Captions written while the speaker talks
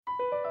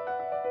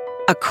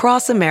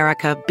Across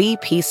America,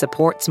 BP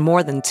supports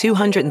more than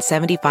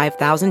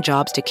 275,000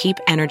 jobs to keep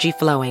energy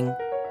flowing.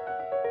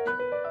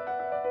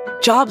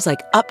 Jobs like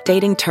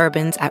updating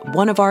turbines at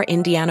one of our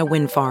Indiana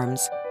wind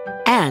farms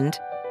and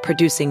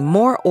producing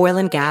more oil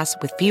and gas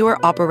with fewer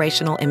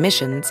operational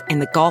emissions in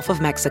the Gulf of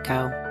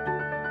Mexico.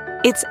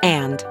 It's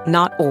and,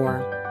 not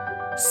or.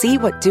 See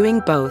what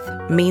doing both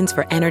means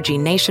for energy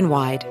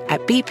nationwide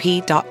at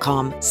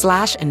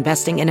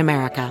bp.com/investing in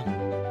America.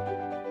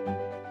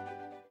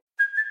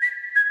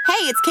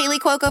 Hey, it's Kaylee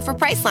Cuoco for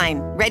Priceline.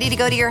 Ready to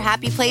go to your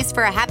happy place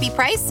for a happy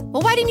price?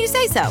 Well, why didn't you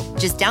say so?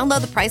 Just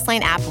download the Priceline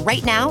app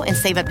right now and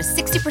save up to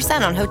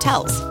 60% on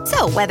hotels.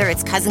 So whether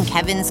it's Cousin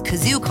Kevin's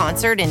Kazoo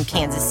Concert in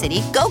Kansas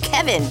City, go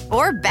Kevin,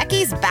 or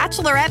Becky's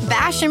Bachelorette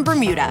Bash in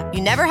Bermuda,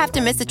 you never have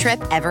to miss a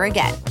trip ever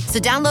again. So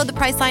download the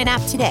Priceline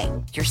app today.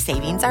 Your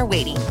savings are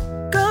waiting.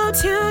 Go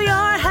to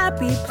your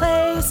happy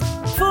place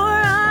for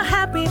a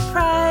happy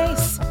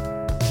price.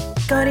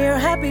 Go to your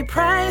happy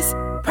price,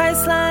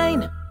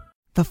 Priceline.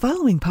 The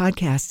following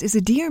podcast is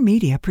a Dear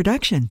Media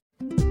production.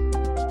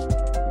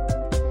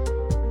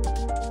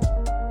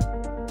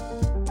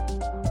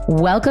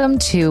 Welcome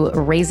to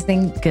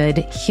Raising Good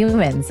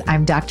Humans.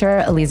 I'm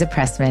Dr. Eliza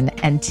Pressman,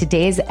 and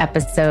today's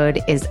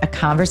episode is a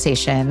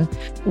conversation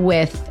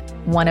with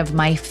one of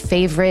my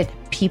favorite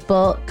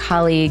people,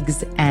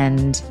 colleagues,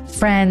 and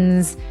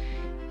friends,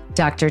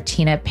 Dr.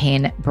 Tina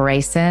Payne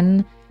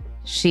Bryson.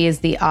 She is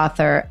the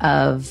author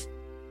of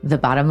The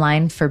Bottom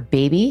Line for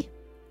Baby,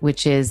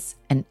 which is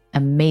an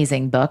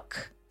amazing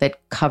book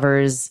that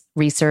covers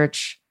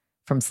research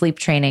from sleep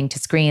training to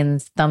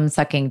screens, thumb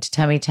sucking to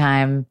tummy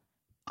time,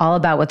 all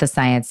about what the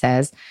science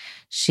says.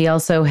 She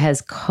also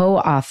has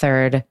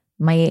co-authored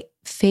my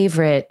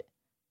favorite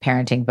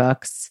parenting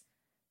books,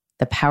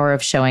 The Power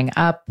of Showing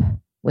Up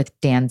with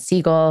Dan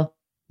Siegel,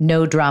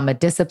 No Drama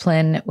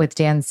Discipline with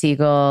Dan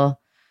Siegel,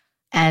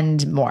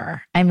 and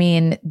more. I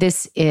mean,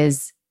 this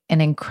is an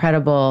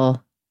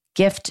incredible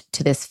gift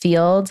to this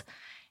field,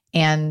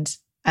 and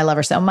I love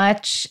her so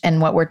much. And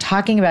what we're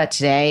talking about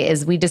today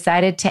is we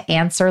decided to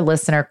answer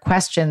listener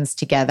questions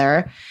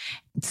together.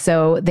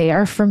 So they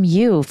are from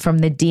you, from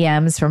the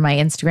DMs from my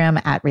Instagram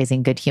at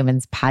Raising Good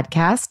Humans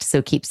podcast.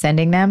 So keep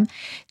sending them.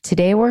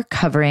 Today we're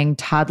covering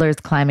toddlers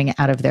climbing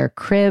out of their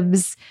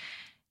cribs.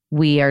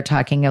 We are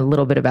talking a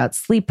little bit about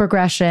sleep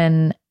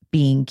regression,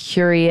 being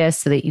curious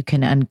so that you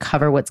can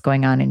uncover what's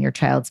going on in your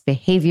child's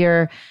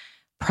behavior,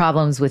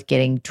 problems with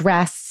getting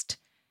dressed,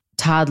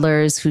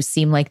 toddlers who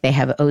seem like they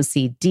have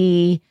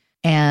OCD,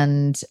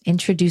 and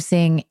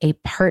introducing a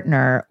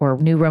partner or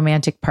new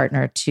romantic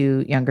partner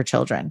to younger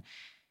children.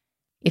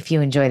 If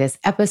you enjoy this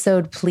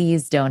episode,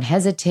 please don't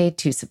hesitate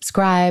to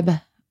subscribe,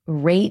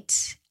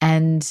 rate,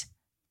 and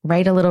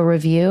write a little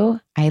review.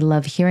 I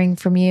love hearing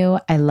from you.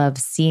 I love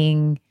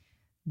seeing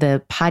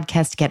the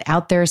podcast get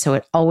out there. So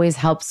it always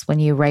helps when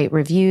you write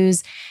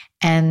reviews,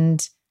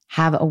 and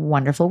have a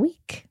wonderful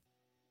week.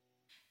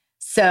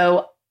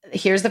 So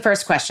here's the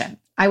first question.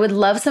 I would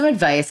love some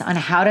advice on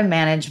how to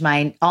manage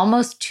my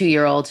almost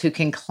 2-year-old who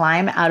can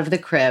climb out of the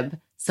crib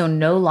so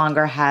no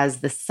longer has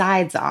the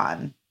sides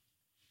on.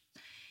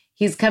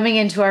 He's coming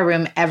into our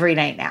room every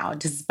night now,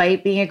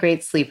 despite being a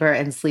great sleeper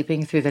and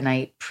sleeping through the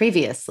night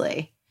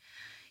previously.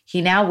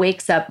 He now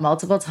wakes up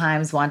multiple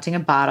times wanting a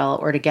bottle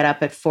or to get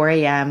up at 4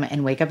 a.m.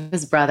 and wake up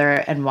his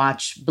brother and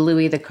watch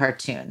Bluey the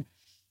cartoon.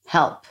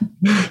 Help.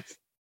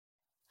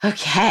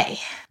 Okay.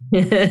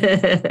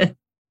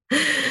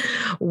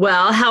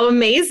 Well, how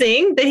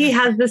amazing that he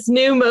has this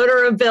new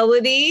motor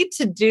ability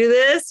to do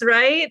this,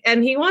 right?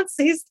 And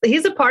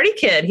he's a party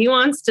kid. He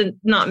wants to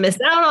not miss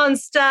out on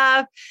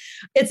stuff.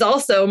 It's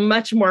also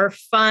much more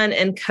fun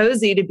and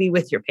cozy to be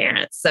with your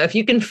parents. So if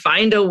you can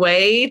find a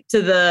way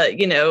to the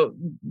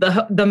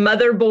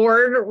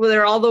motherboard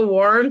where all the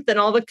warmth and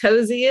all the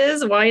cozy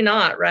is, why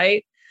not,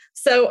 right?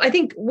 So I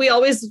think we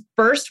always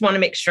first want to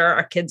make sure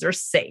our kids are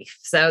safe.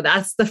 So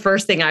that's the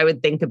first thing I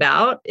would think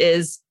about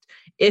is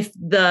if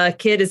the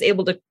kid is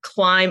able to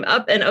climb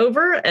up and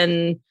over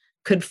and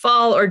could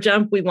fall or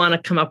jump, we want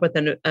to come up with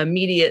an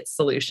immediate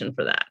solution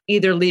for that,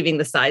 either leaving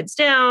the sides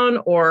down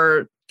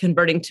or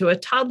converting to a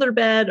toddler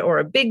bed or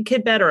a big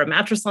kid bed or a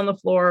mattress on the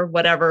floor,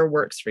 whatever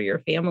works for your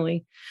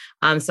family.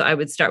 So I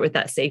would start with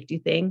that safety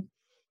thing.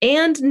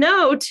 And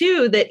know,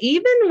 too, that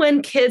even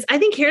when kids, I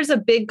think here's a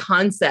big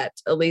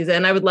concept, Eliza,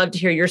 and I would love to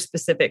hear your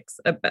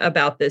specifics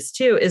about this,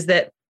 too, is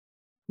that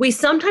we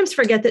sometimes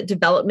forget that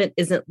development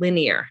isn't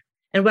linear.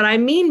 And what I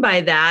mean by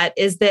that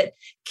is that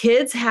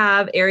kids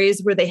have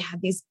areas where they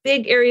have these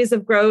big areas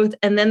of growth,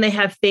 and then they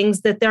have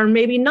things that they're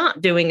maybe not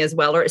doing as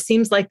well, or it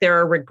seems like there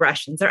are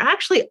regressions. They're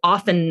actually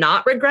often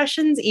not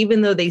regressions,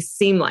 even though they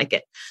seem like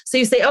it. So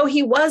you say, oh,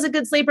 he was a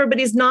good sleeper, but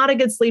he's not a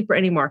good sleeper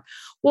anymore.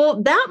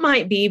 Well, that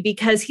might be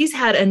because he's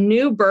had a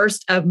new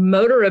burst of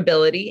motor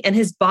ability and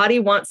his body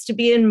wants to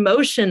be in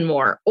motion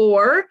more.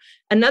 Or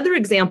another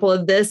example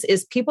of this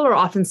is people are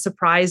often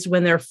surprised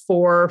when their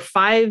 4,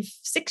 5,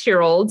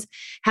 6-year-olds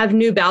have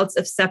new bouts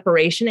of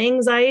separation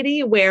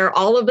anxiety, where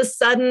all of a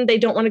sudden they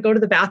don't want to go to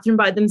the bathroom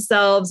by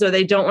themselves, or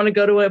they don't want to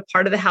go to a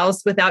part of the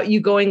house without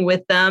you going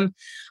with them.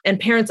 And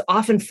parents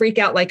often freak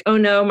out like, oh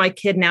no, my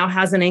kid now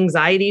has an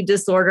anxiety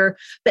disorder.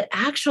 But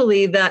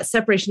actually that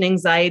separation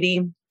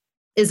anxiety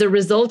is a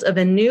result of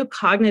a new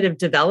cognitive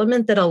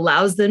development that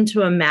allows them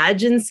to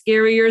imagine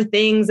scarier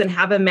things and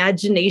have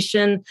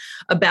imagination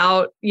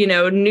about,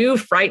 new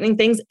frightening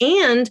things.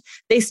 And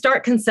they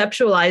start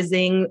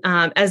conceptualizing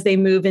as they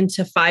move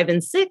into 5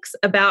 and 6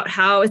 about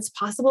how it's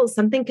possible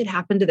something could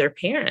happen to their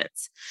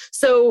parents.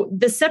 So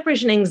the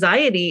separation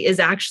anxiety is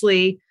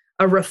actually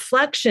a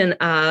reflection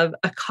of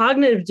a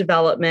cognitive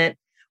development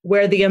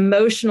where the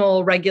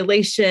emotional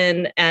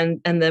regulation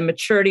and the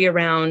maturity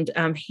around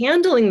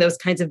handling those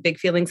kinds of big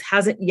feelings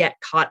hasn't yet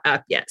caught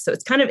up yet. So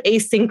it's kind of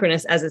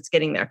asynchronous as it's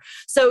getting there.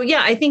 So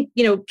yeah, I think,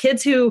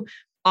 kids who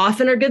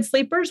often are good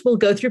sleepers will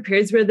go through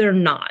periods where they're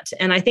not.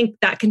 And I think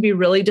that can be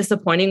really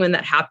disappointing when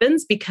that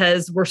happens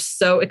because we're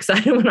so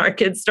excited when our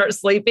kids start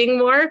sleeping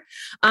more.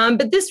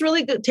 But this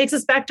really takes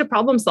us back to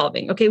problem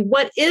solving. Okay,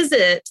 what is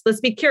it?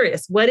 Let's be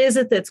curious. What is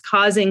it that's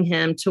causing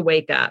him to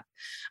wake up?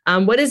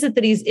 What is it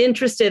that he's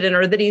interested in,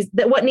 or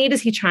what need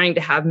is he trying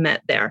to have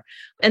met there?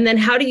 And then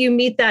how do you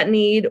meet that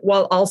need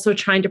while also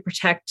trying to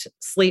protect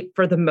sleep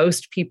for the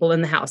most people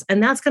in the house?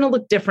 And that's going to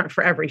look different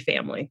for every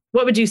family.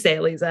 What would you say,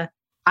 Aliza?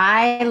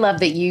 I love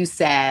that you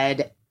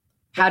said,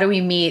 how do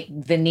we meet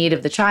the need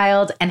of the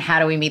child and how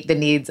do we meet the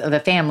needs of the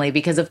family?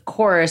 Because of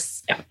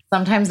course,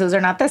 sometimes those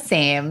are not the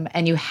same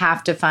and you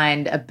have to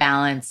find a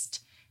balanced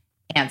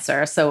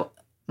answer. So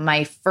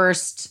I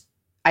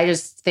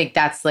just think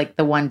that's like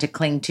the one to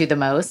cling to the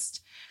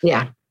most.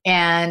 Yeah.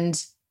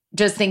 And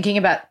just thinking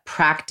about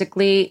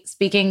practically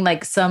speaking,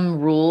 like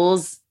some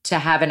rules to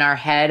have in our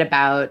head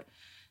about,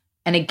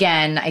 and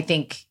again, I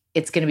think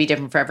it's going to be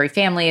different for every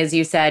family, as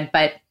you said,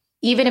 but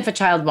even if a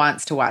child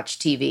wants to watch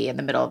TV in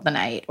the middle of the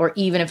night, or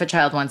even if a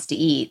child wants to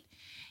eat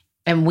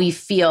and we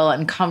feel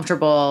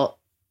uncomfortable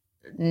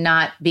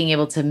not being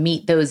able to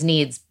meet those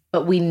needs,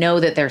 but we know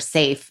that they're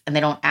safe and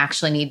they don't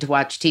actually need to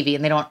watch TV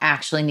and they don't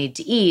actually need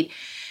to eat,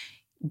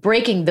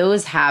 breaking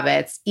those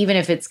habits, even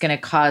if it's going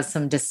to cause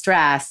some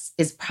distress,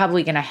 is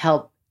probably going to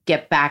help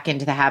get back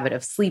into the habit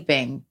of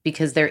sleeping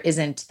because there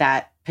isn't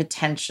that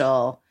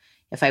potential.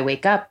 If I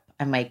wake up,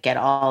 I might get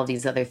all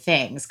these other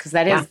things. Because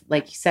that is,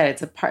 like you said,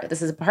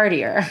 this is a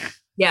partier.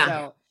 Yeah.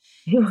 So,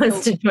 he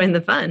wants to join the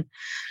fun.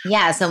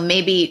 Yeah. So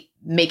maybe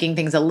making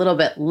things a little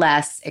bit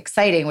less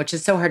exciting, which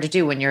is so hard to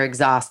do when you're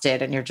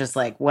exhausted and you're just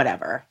like,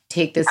 whatever,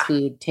 take this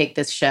food, take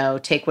this show,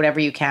 take whatever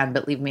you can,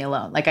 but leave me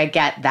alone. Like I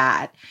get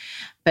that.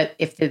 But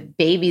if the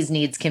baby's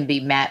needs can be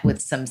met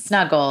with some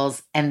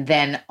snuggles, and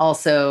then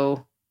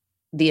also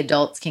the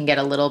adults can get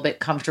a little bit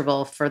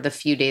comfortable for the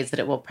few days that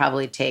it will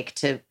probably take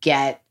to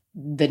get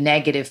the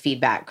negative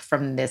feedback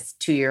from this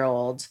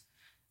 2-year-old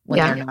when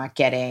they're not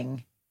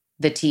getting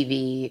the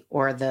TV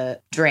or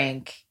the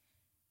drink,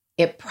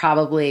 it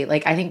probably,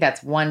 I think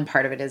that's one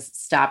part of it, is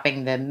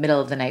stopping the middle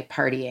of the night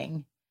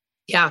partying.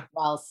 Yeah.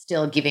 While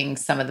still giving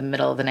some of the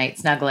middle of the night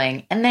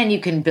snuggling. And then you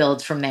can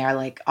build from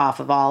there, off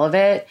of all of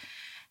it.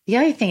 The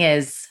other thing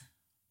is,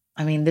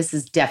 this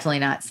is definitely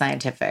not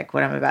scientific,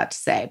 what I'm about to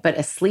say, but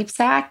a sleep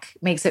sack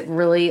makes it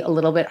really a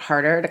little bit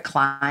harder to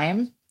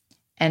climb,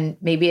 and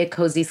maybe a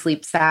cozy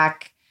sleep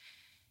sack.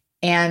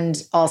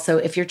 And also,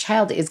 if your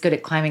child is good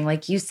at climbing,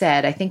 like you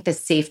said, I think the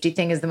safety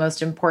thing is the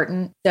most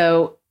important.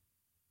 So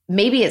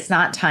maybe it's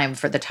not time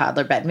for the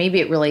toddler bed. Maybe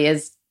it really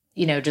is,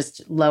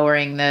 just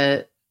lowering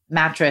the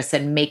mattress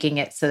and making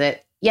it so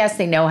that, yes,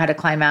 they know how to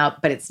climb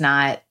out, but it's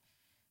not,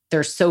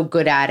 they're so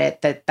good at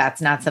it that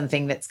that's not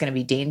something that's going to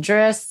be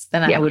dangerous.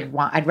 Then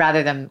I'd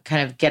rather them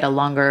kind of get a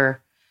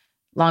longer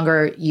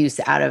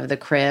use out of the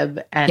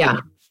crib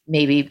and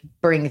maybe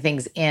bring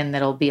things in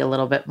that'll be a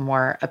little bit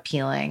more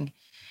appealing.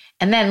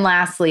 And then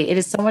lastly, it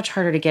is so much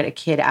harder to get a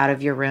kid out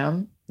of your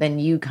room than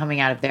you coming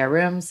out of their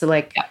room. So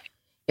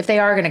if they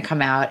are going to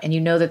come out and you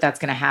know that that's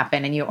going to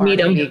happen and you are going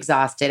to be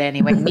exhausted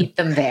anyway, meet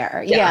them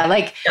there.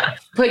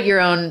 Put your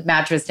own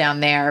mattress down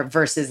there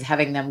versus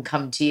having them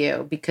come to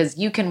you, because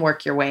you can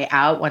work your way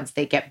out once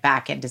they get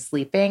back into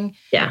sleeping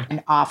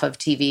and off of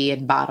TV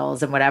and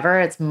bottles and whatever.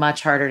 It's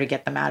much harder to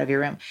get them out of your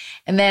room.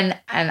 And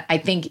I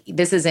think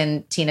this is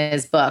in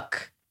Tina's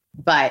book,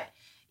 but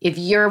if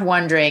you're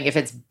wondering if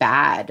it's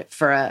bad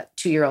for a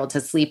 2-year-old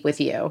to sleep with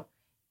you,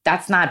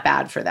 that's not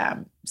bad for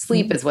them.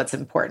 Sleep is what's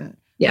important.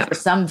 Yeah. For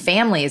some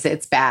families,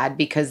 it's bad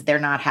because they're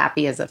not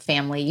happy as a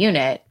family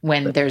unit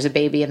when there's a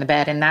baby in the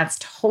bed. And that's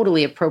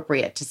totally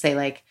appropriate to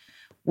say,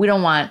 we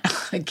don't want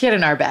a kid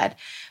in our bed.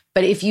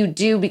 But if you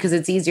do because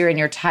it's easier and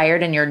you're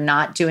tired and you're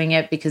not doing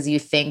it because you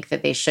think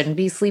that they shouldn't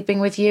be sleeping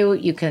with you,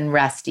 you can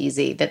rest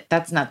easy.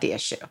 That's not the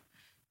issue.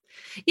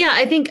 Yeah,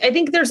 I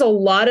think there's a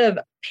lot of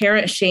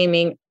parent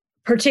shaming,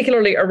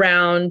 particularly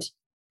around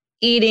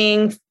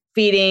eating,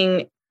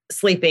 feeding,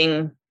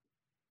 sleeping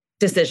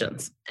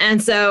decisions.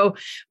 And so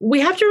we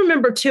have to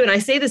remember too, and I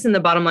say this in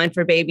the bottom line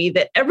for baby,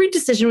 that every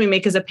decision we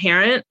make as a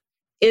parent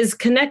is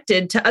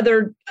connected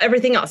to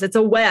everything else. It's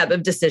a web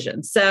of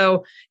decisions.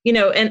 So,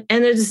 and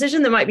a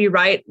decision that might be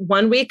right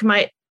one week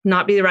might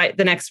not be right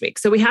the next week.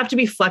 So we have to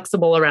be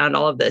flexible around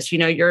all of this.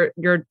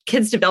 Your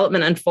kid's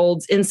development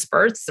unfolds in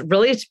spurts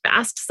really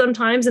fast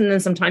sometimes. And then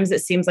sometimes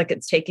it seems like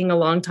it's taking a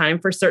long time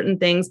for certain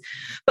things.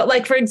 But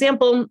like, for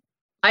example,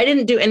 I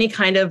didn't do any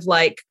kind of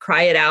like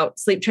cry it out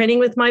sleep training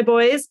with my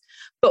boys.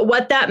 But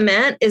what that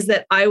meant is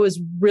that I was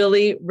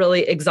really,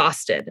 really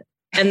exhausted.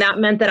 And that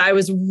meant that I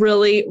was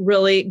really,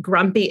 really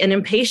grumpy and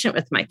impatient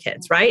with my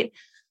kids, right?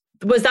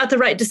 Was that the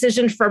right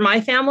decision for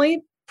my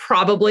family?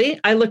 Probably.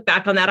 I look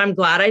back on that. I'm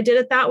glad I did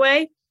it that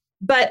way.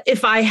 But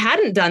if I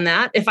hadn't done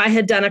that, if I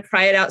had done a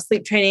cry it out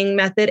sleep training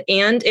method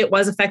and it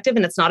was effective,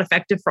 and it's not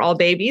effective for all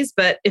babies,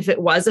 but if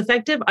it was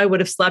effective, I would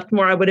have slept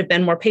more. I would have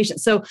been more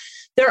patient. So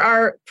there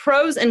are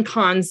pros and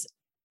cons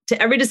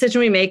to every decision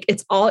we make.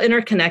 It's all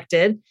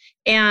interconnected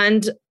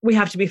and we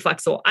have to be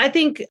flexible. I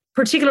think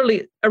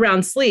particularly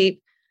around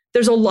sleep,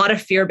 there's a lot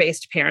of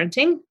fear-based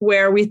parenting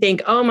where we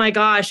think, oh my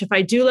gosh, if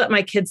I do let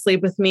my kids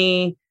sleep with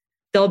me,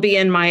 they'll be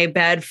in my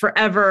bed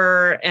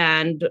forever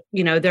and,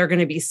 they're going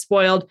to be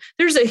spoiled.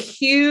 There's a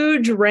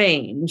huge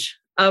range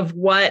of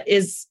what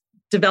is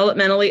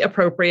developmentally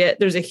appropriate.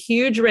 There's a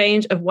huge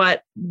range of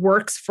what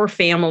works for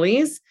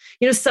families.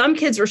 Some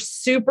kids are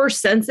super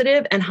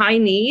sensitive and high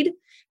need,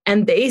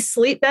 and they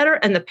sleep better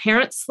and the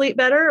parents sleep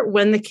better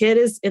when the kid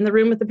is in the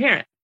room with the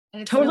parent.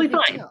 Totally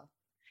fine.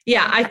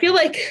 Yeah, I feel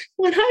like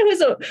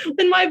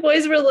when my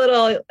boys were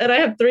little, and I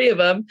have 3 of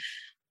them,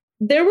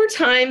 there were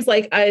times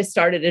like I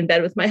started in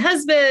bed with my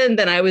husband,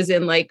 then I was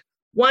in like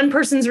one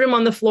person's room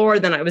on the floor,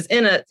 then I was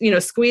in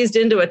squeezed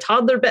into a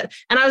toddler bed.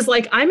 And I was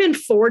like, I'm in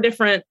 4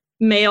 different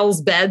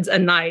males' beds a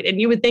night.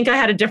 And you would think I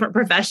had a different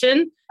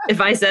profession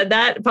if I said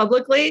that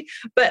publicly,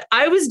 but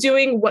I was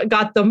doing what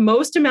got the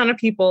most amount of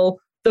people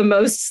the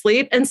most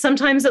sleep. And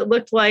sometimes it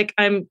looked like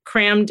I'm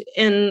crammed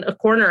in a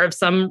corner of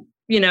something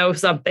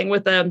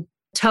with a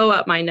toe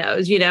up my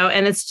nose,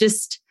 and it's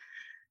just,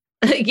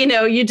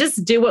 you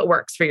just do what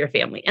works for your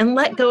family and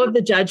let go of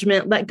the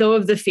judgment, let go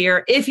of the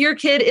fear. If your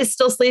kid is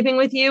still sleeping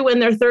with you when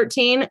they're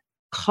 13,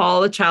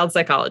 call a child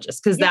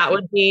psychologist, because that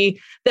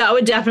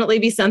would definitely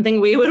be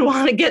something we would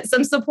want to get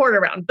some support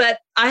around. But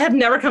I have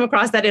never come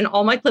across that in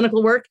all my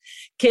clinical work.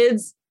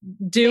 Kids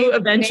do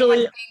eventually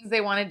they have things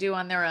they want to do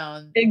on their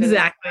own.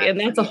 Exactly. And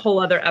that's a whole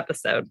other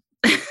episode.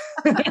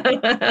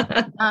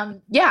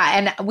 And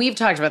we've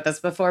talked about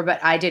this before,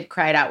 but I did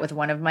cry it out with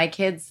one of my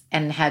kids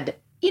and had,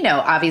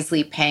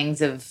 obviously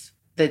pangs of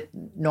the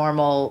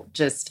normal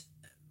just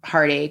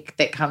heartache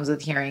that comes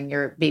with hearing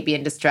your baby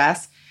in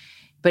distress.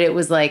 But it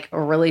was like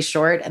really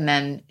short. And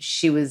then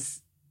she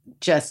was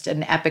just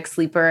an epic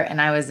sleeper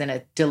and I was in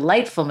a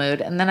delightful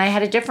mood. And then I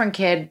had a different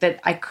kid that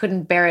I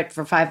couldn't bear it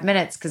for 5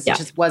 minutes because it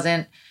just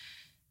wasn't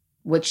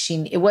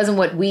it wasn't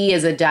what we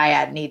as a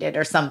dyad needed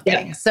or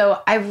something. Yeah.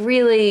 So I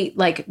really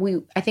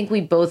I think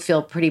we both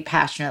feel pretty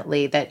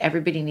passionately that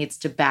everybody needs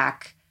to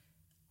back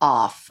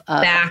off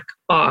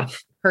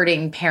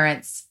hurting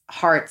parents'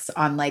 hearts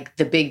on like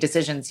the big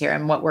decisions here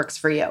and what works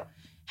for you.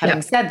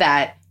 Having said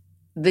that,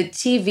 the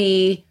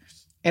TV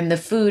and the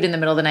food in the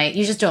middle of the night,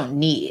 you just don't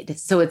need.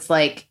 So it's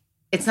like,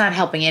 it's not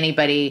helping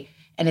anybody.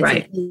 And it's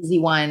an easy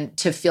one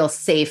to feel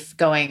safe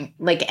going,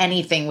 like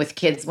anything with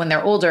kids when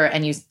they're older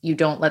and you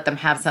don't let them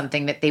have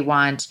something that they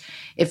want.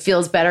 It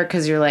feels better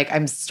because you're like,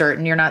 I'm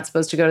certain you're not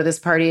supposed to go to this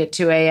party at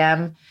 2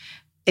 a.m.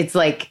 It's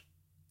like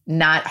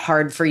not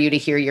hard for you to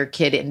hear your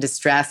kid in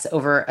distress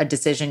over a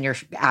decision you're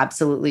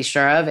absolutely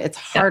sure of. It's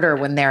harder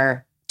when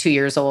they're 2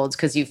 years old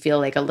because you feel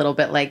like a little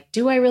bit like,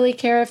 do I really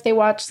care if they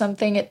watch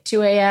something at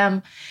 2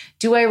 a.m.?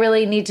 Do I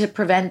really need to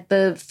prevent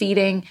the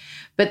feeding?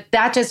 But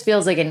that just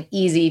feels like an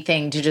easy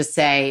thing to just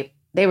say,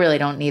 they really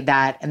don't need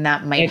that. And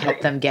that might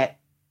help them get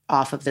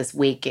off of this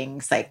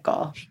waking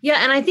cycle.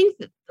 Yeah. And I think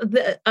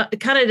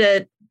kind of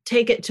to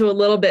take it to a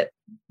little bit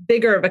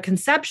bigger of a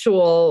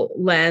conceptual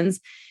lens,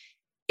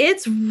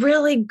 it's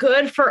really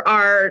good for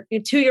our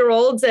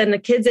 2-year-olds and the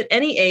kids at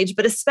any age,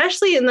 but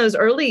especially in those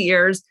early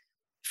years,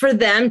 for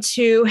them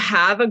to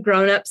have a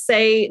grown-up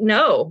say,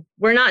 no,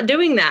 we're not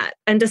doing that.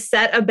 And to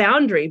set a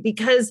boundary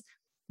because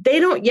they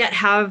don't yet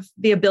have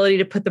the ability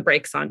to put the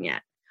brakes on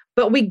yet.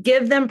 But we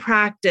give them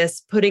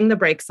practice putting the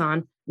brakes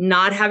on,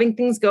 not having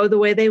things go the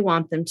way they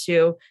want them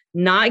to,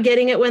 not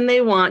getting it when they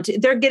want to.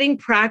 They're getting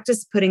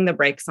practice putting the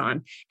brakes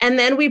on. And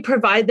then we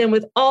provide them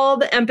with all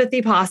the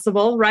empathy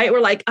possible, right? We're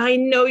like, I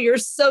know you're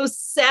so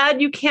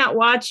sad you can't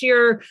watch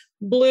your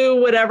Blue,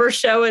 whatever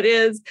show it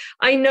is.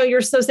 I know you're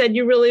so sad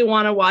you really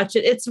want to watch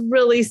it. It's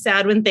really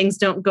sad when things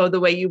don't go the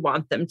way you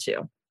want them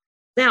to.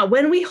 Now,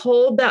 when we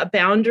hold that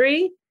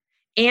boundary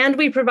and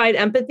we provide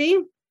empathy,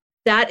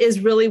 that is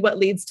really what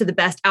leads to the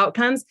best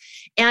outcomes.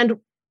 And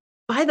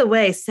by the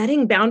way,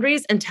 setting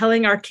boundaries and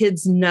telling our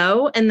kids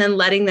no, and then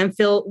letting them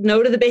feel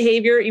no to the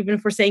behavior, even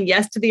if we're saying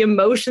yes to the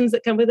emotions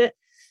that come with it,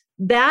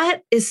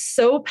 that is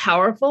so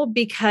powerful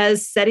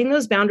because setting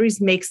those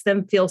boundaries makes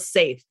them feel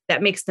safe.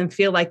 That makes them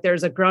feel like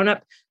there's a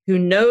grown-up who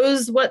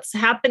knows what's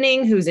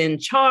happening, who's in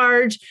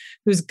charge,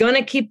 who's going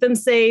to keep them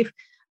safe.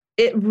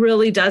 It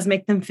really does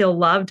make them feel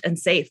loved and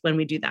safe when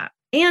we do that.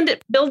 And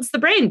it builds the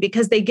brain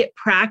because they get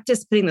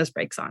practice putting those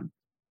brakes on.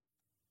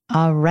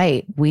 All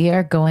right. We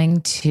are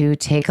going to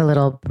take a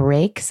little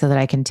break so that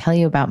I can tell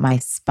you about my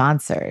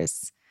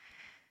sponsors.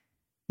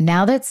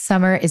 Now that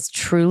summer is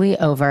truly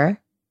over,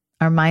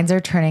 our minds are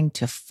turning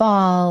to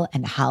fall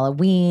and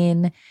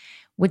Halloween,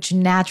 which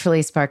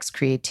naturally sparks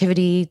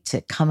creativity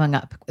to coming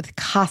up with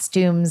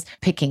costumes,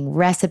 picking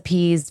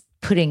recipes,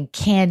 putting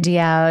candy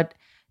out,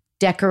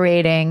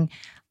 decorating.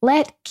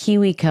 Let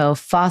KiwiCo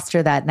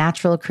foster that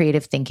natural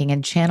creative thinking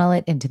and channel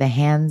it into the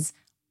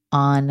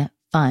hands-on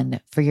fun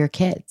for your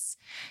kids.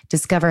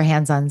 Discover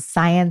hands-on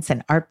science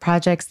and art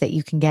projects that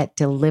you can get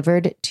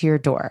delivered to your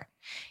door.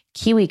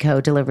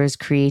 KiwiCo delivers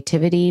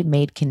creativity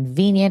made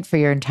convenient for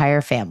your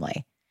entire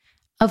family.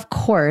 Of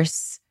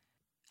course,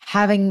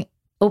 having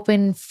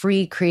open,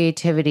 free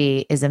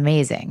creativity is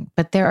amazing,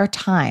 but there are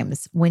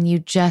times when you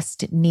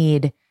just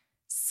need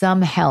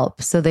some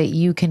help so that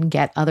you can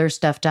get other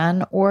stuff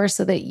done or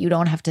so that you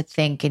don't have to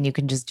think and you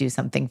can just do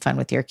something fun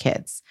with your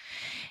kids.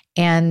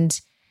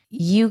 And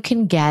you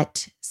can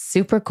get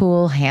super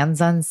cool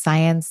hands-on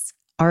science,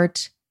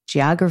 art,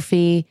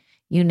 geography,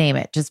 you name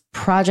it, just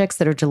projects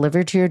that are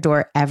delivered to your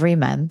door every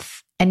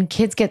month. And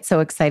kids get so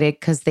excited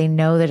because they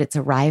know that it's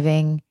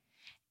arriving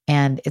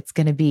and it's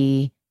going to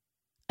be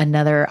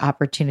another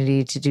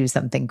opportunity to do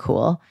something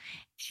cool.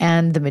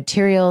 And the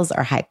materials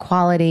are high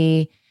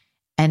quality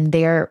and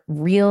they're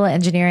real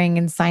engineering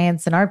and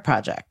science and art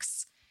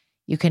projects.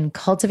 You can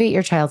cultivate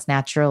your child's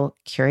natural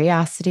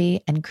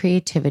curiosity and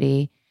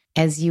creativity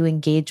as you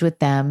engage with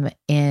them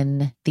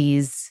in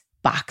these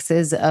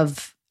boxes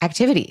of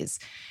activities.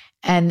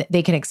 And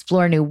they can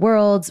explore new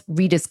worlds,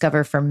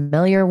 rediscover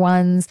familiar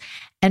ones.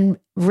 And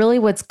really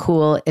what's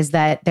cool is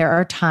that there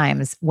are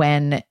times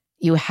when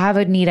you have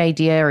a neat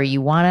idea or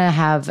you want to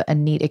have a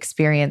neat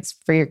experience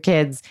for your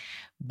kids,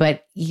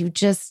 but you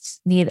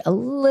just need a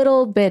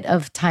little bit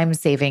of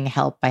time-saving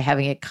help by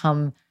having it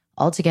come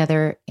all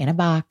together in a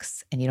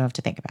box and you don't have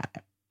to think about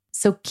it.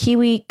 So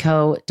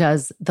KiwiCo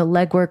does the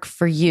legwork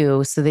for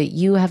you so that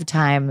you have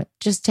time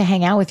just to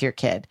hang out with your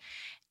kid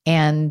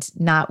and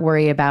not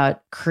worry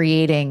about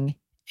creating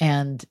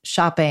and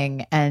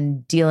shopping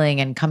and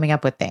dealing and coming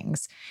up with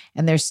things.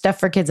 And there's stuff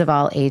for kids of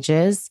all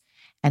ages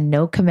and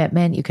no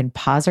commitment. You can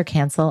pause or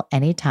cancel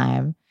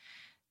anytime.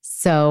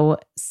 So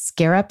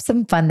scare up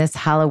some fun this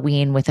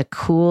Halloween with a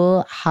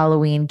cool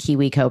Halloween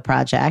KiwiCo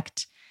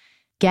project.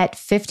 Get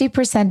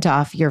 50%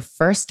 off your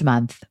first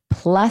month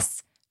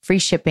plus free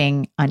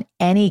shipping on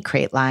any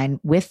crate line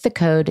with the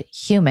code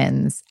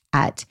HUMANS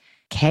at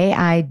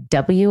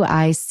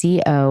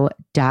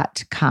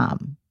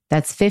KIWICO.com.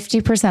 That's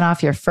 50%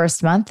 off your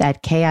first month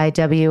at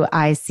KIWICO.com,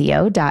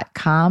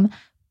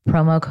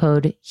 promo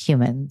code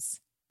HUMANS.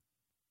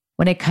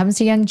 When it comes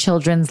to young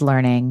children's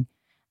learning,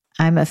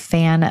 I'm a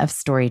fan of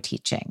story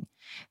teaching.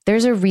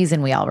 There's a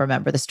reason we all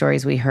remember the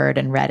stories we heard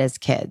and read as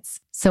kids.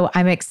 So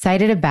I'm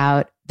excited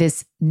about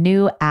this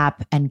new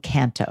app,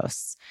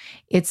 Encantos.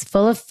 It's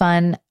full of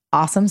fun,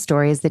 awesome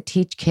stories that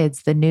teach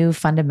kids the new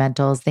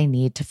fundamentals they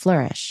need to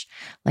flourish,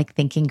 like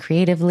thinking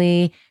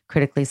creatively,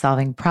 critically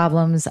solving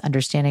problems,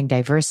 understanding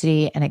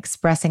diversity, and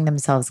expressing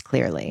themselves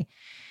clearly.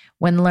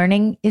 When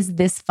learning is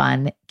this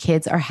fun,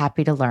 kids are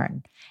happy to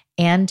learn,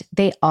 and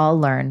they all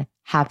learn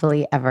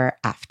happily ever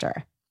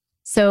after.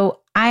 So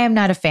I am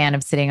not a fan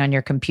of sitting on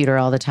your computer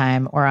all the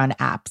time or on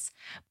apps,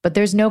 but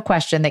there's no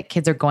question that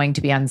kids are going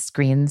to be on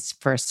screens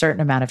for a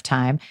certain amount of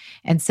time.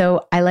 And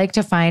so I like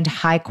to find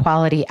high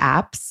quality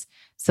apps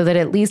so that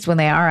at least when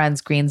they are on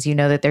screens, you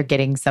know that they're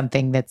getting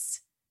something that's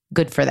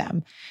good for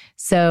them.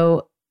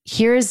 So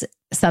here's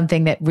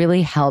something that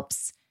really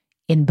helps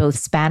in both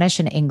Spanish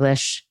and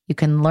English. You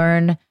can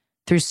learn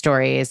through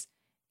stories.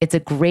 It's a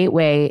great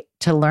way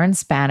to learn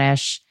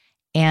Spanish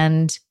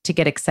and to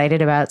get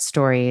excited about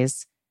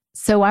stories.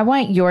 So I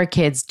want your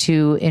kids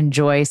to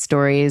enjoy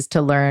stories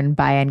to learn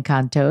by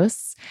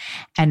Encantos.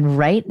 And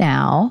right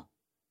now,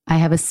 I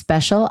have a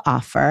special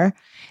offer.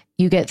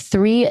 You get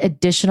 3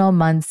 additional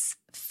months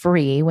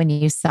free when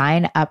you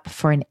sign up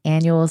for an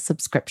annual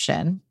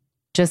subscription.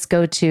 Just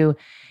go to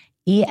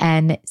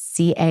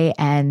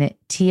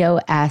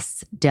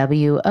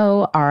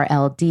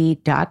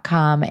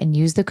ENCANTOSWORLD.com and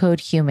use the code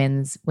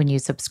HUMANS when you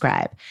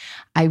subscribe.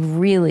 I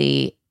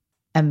really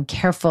am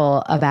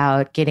careful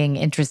about getting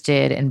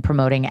interested in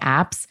promoting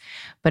apps,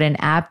 but an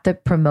app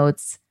that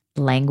promotes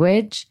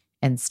language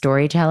and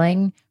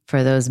storytelling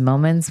for those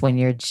moments when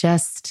you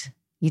just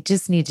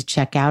need to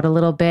check out a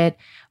little bit,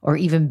 or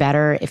even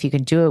better, if you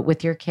can do it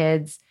with your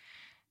kids,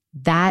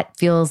 that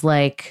feels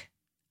like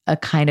a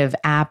kind of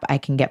app I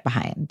can get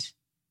behind.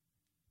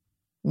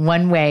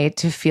 One way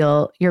to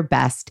feel your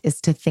best is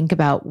to think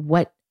about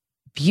what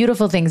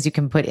beautiful things you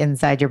can put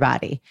inside your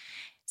body.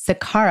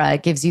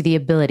 Sakara gives you the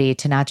ability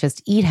to not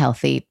just eat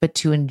healthy, but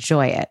to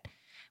enjoy it.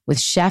 with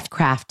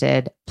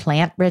chef-crafted,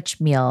 plant-rich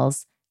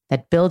meals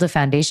that build a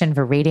foundation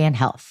for radiant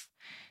health.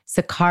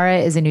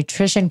 Sakara is a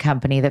nutrition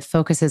company that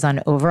focuses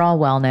on overall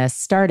wellness,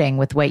 starting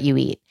with what you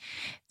eat.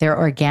 Their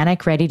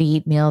organic,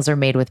 ready-to-eat meals are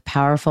made with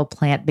powerful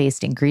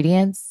plant-based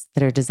ingredients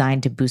that are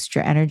designed to boost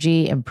your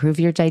energy, improve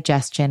your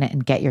digestion,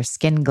 and get your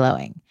skin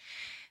glowing.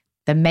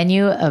 The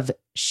menu of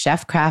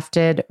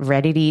chef-crafted,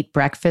 ready-to-eat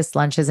breakfast,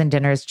 lunches, and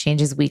dinners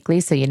changes weekly,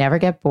 so you never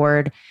get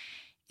bored.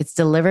 It's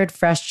delivered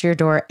fresh to your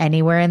door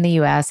anywhere in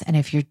the US. And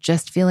if you're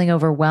just feeling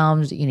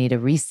overwhelmed, you need a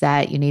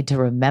reset, you need to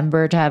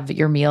remember to have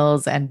your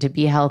meals and to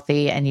be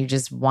healthy, and you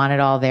just want it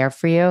all there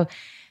for you,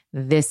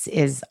 this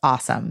is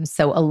awesome.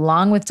 So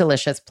along with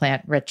delicious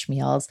plant-rich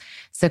meals,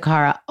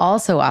 Sakara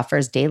also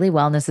offers daily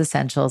wellness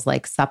essentials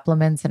like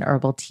supplements and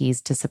herbal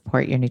teas to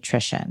support your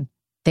nutrition.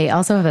 They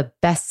also have a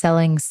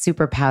best-selling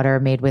super powder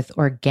made with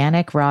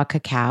organic raw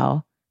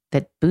cacao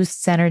that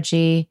boosts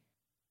energy,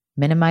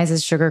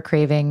 minimizes sugar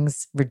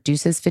cravings,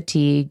 reduces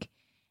fatigue,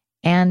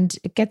 and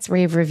it gets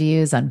rave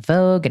reviews on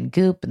Vogue and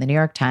Goop and the New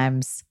York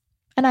Times.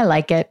 And I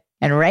like it.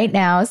 And right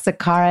now,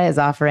 Sakara is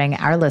offering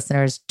our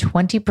listeners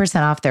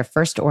 20% off their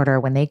first order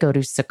when they go to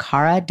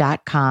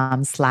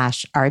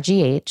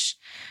sakara.com/RGH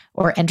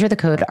or enter the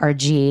code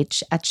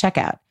RGH at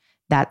checkout.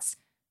 That's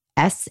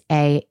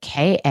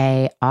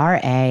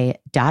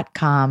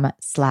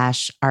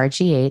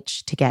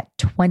sakara.com/RGH to get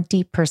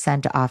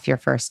 20% off your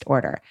first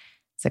order.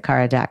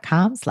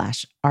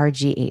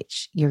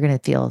 Sakara.com/RGH. You're going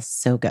to feel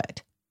so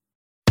good.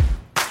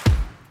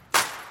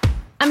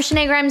 I'm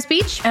Shanae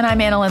Grimes-Beach. And I'm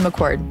Annalyn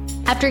McCord.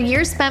 After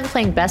years spent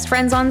playing best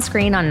friends on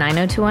screen on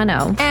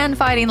 90210. And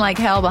fighting like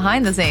hell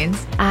behind the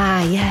scenes.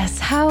 Ah, yes.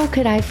 How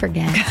could I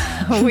forget?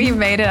 We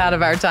made it out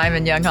of our time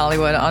in young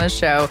Hollywood on a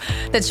show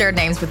that shared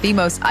names with the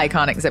most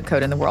iconic zip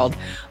code in the world.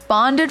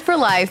 Bonded for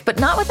life, but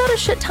not without a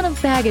shit ton of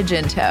baggage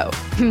in tow.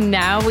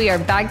 Now we are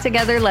back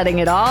together, letting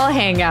it all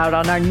hang out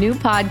on our new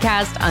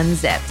podcast,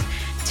 Unzipped.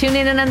 Tune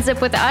in and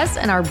unzip with us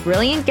and our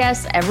brilliant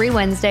guests every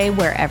Wednesday,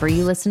 wherever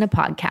you listen to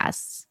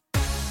podcasts.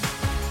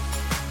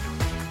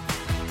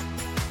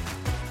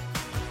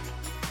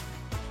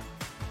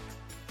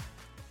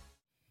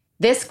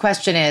 This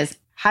question is,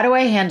 how do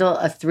I handle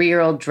a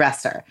 3-year-old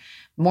dresser?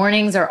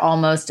 Mornings are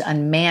almost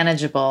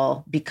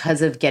unmanageable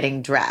because of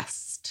getting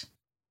dressed.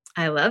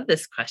 I love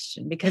this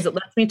question because it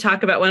lets me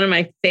talk about one of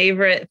my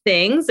favorite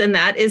things, and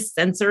that is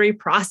sensory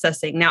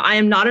processing. Now, I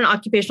am not an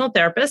occupational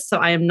therapist, so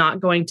I am not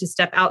going to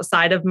step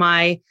outside of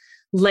my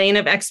lane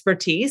of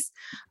expertise.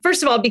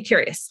 First of all, be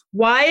curious.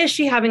 Why is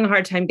she having a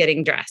hard time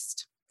getting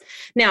dressed?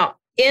 Now,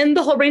 in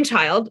The Whole Brain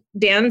Child,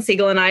 Dan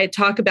Siegel and I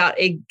talk about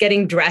a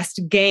getting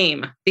dressed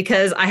game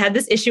because I had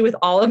this issue with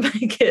all of my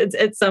kids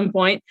at some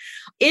point.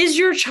 Is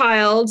your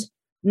child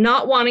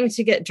not wanting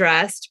to get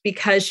dressed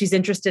because she's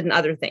interested in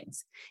other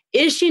things?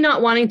 Is she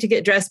not wanting to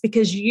get dressed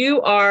because you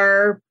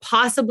are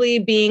possibly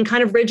being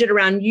kind of rigid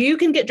around, you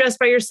can get dressed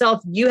by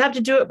yourself, you have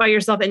to do it by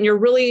yourself, and your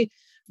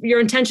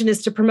intention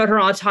is to promote her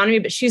autonomy,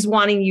 but she's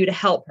wanting you to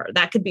help her?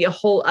 That could be a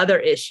whole other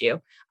issue.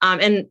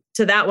 And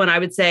to that one, I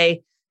would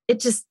say,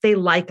 they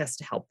like us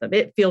to help them.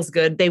 It feels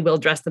good. They will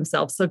dress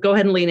themselves. So go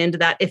ahead and lean into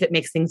that. If it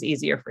makes things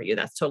easier for you,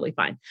 that's totally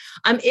fine.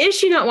 Is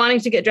she not wanting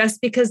to get dressed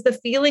because the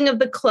feeling of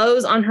the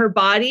clothes on her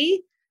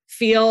body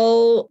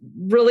feel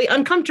really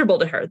uncomfortable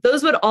to her?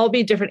 Those would all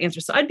be different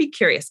answers. So I'd be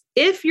curious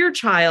if your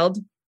child,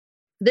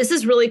 this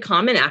is really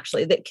common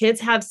actually, that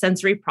kids have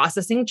sensory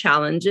processing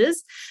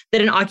challenges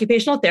that an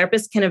occupational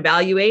therapist can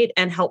evaluate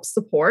and help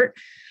support.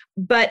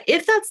 But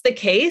if that's the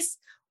case,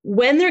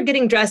 when they're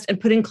getting dressed and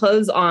putting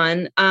clothes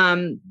on,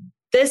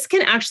 this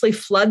can actually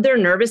flood their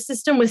nervous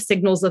system with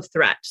signals of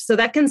threat. So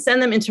that can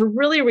send them into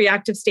really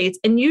reactive states.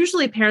 And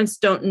usually parents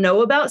don't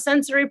know about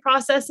sensory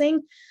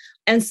processing.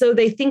 And so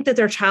they think that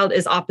their child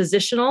is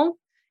oppositional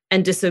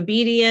and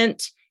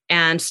disobedient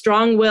and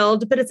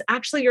strong-willed, but it's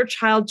actually your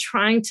child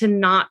trying to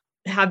not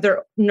have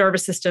their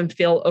nervous system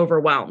feel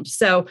overwhelmed.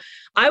 So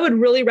I would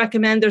really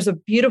recommend, there's a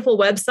beautiful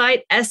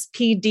website,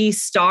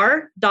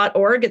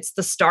 spdstar.org. It's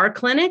the STAR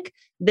Clinic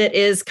that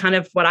is kind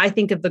of what I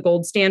think of the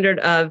gold standard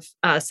of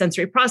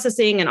sensory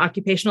processing and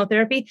occupational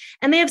therapy.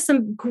 And they have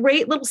some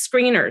great little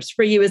screeners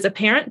for you as a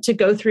parent to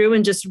go through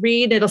and just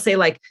read. It'll say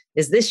like,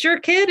 is this your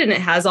kid? And it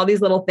has all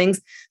these little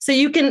things. So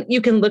you can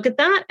look at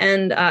that.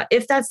 And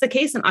if that's the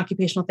case, an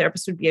occupational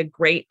therapist would be a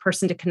great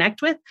person to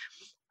connect with.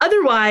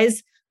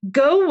 Otherwise,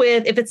 go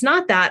with, if it's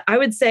not that, I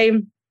would say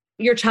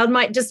your child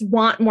might just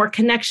want more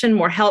connection,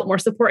 more help, more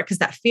support, because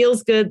that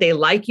feels good. They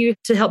like you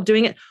to help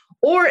doing it.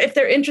 Or if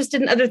they're interested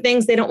in other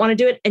things, they don't want to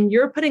do it. And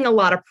you're putting a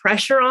lot of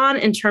pressure on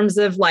in terms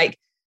of like,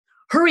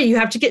 hurry, you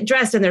have to get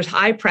dressed. And there's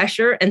high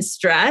pressure and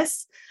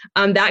stress.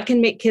 That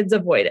can make kids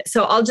avoid it.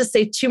 So I'll just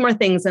say 2 more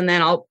things and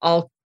then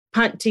I'll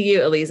punt to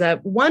you, Eliza.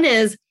 One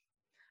is,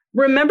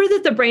 remember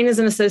that the brain is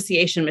an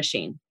association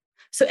machine.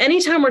 So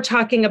anytime we're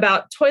talking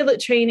about toilet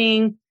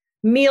training,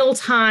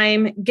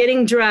 mealtime,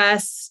 getting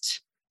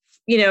dressed,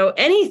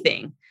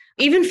 anything,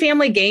 even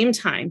family game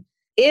time,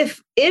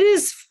 if it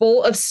is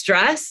full of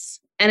stress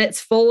and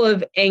it's full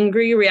of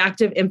angry,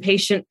 reactive,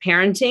 impatient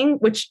parenting,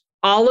 which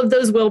all of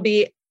those will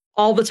be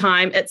all the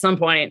time at some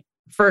point,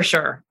 for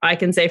sure. I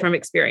can say from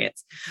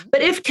experience.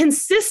 But if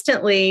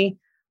consistently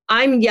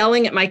I'm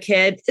yelling at my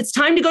kid, it's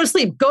time to go to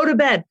sleep, go to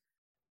bed,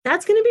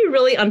 that's going to be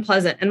really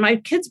unpleasant. And my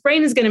kid's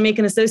brain is going to make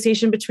an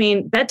association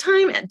between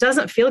bedtime. It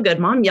doesn't feel good.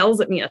 Mom yells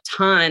at me a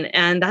ton.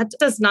 And that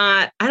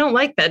I don't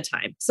like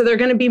bedtime. So they're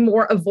going to be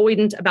more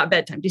avoidant about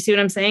bedtime. Do you see what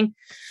I'm saying?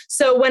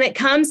 So when it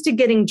comes to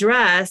getting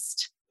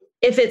dressed,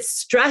 if it's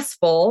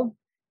stressful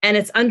and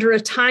it's under a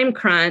time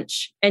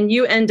crunch and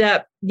you end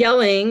up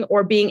yelling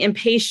or being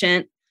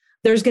impatient,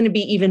 there's going to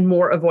be even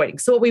more avoiding.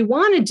 So what we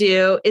want to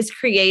do is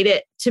create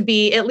it to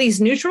be at least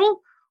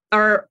neutral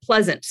or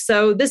pleasant.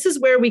 So this is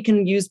where we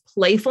can use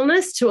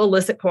playfulness to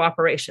elicit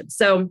cooperation.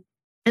 So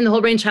in the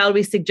Whole Brain Child,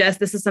 we suggest,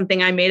 this is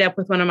something I made up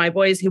with one of my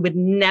boys who would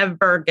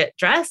never get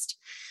dressed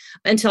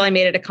until I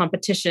made it a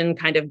competition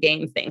kind of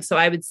game thing. So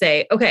I would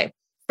say, okay,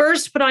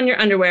 first put on your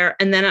underwear,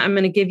 and then I'm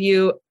going to give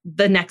you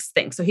the next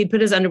thing. So he'd put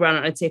his underwear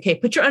on. I'd say, okay,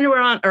 put your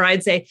underwear on. Or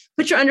I'd say,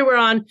 put your underwear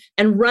on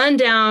and run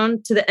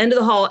down to the end of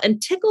the hall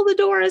and tickle the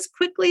door as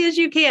quickly as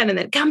you can. And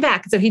then come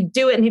back. So he'd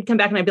do it and he'd come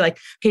back and I'd be like,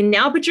 okay,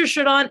 now put your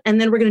shirt on.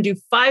 And then we're going to do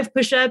 5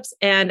 push-ups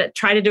and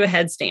try to do a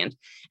headstand.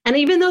 And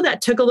even though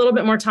that took a little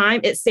bit more time,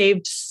 it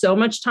saved so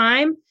much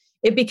time.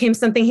 It became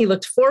something he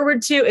looked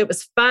forward to. It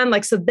was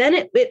fun. So then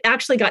it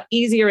actually got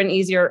easier and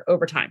easier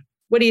over time.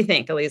 What do you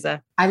think,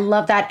 Aliza? I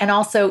love that. And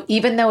also,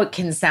 even though it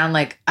can sound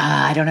like,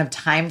 I don't have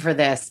time for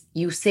this,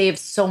 you save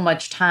so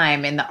much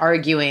time in the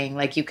arguing.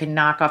 Like you can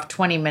knock off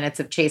 20 minutes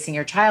of chasing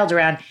your child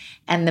around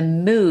and the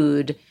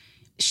mood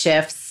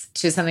shifts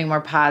to something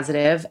more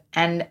positive.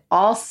 And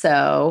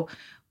also,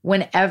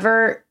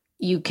 whenever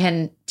you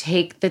can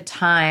take the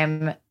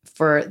time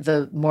for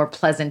the more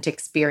pleasant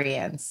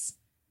experience,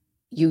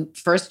 you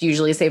first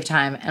usually save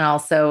time. And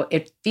also,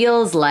 it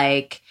feels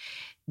like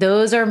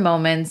those are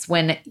moments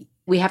when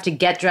we have to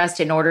get dressed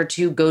in order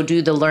to go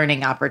do the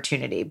learning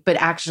opportunity. But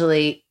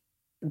actually,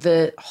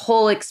 the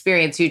whole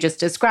experience you just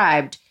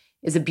described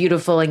is a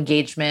beautiful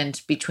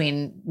engagement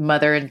between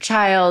mother and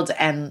child,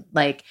 and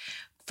like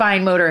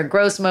fine motor and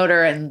gross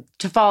motor and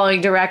to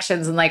following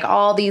directions and like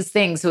all these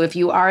things. So if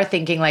you are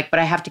thinking like, but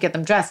I have to get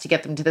them dressed to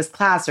get them to this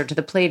class or to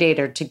the play date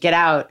or to get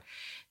out,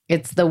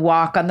 it's the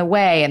walk on the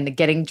way and the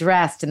getting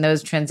dressed and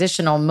those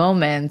transitional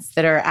moments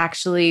that are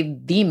actually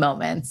the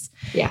moments.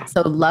 Yeah.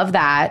 So love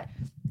that.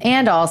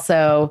 And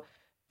also,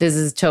 this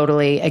is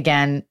totally,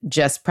 again,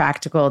 just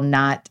practical,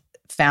 not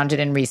founded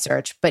in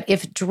research. But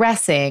if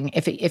dressing,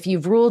 if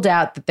you've ruled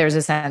out that there's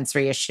a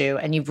sensory issue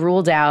and you've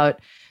ruled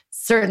out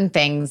certain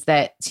things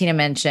that Tina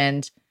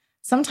mentioned,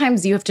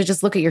 sometimes you have to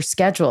just look at your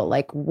schedule.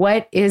 Like,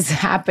 what is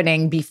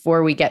happening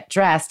before we get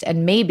dressed?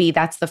 And maybe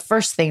that's the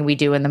first thing we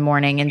do in the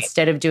morning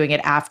instead of doing it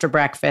after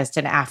breakfast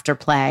and after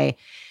play,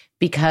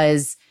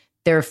 because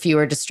there are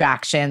fewer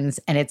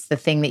distractions and it's the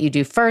thing that you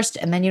do first,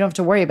 and then you don't have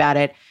to worry about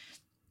it.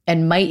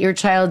 And might your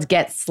child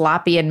get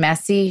sloppy and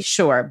messy?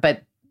 Sure.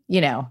 But,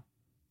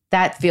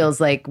 that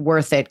feels like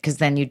worth it, because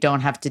then you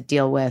don't have to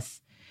deal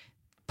with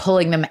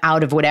pulling them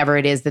out of whatever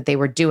it is that they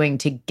were doing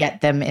to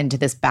get them into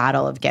this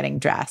battle of getting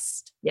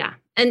dressed. Yeah.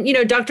 And,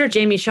 Dr.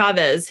 Jamie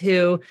Chavez,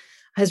 who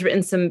has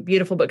written some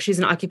beautiful books. She's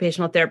an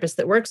occupational therapist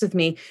that works with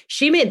me.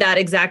 She made that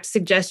exact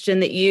suggestion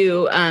that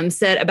you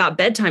said about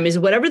bedtime, is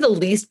whatever the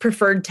least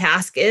preferred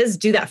task is,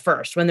 do that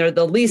first when they're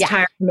the least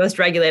tired, most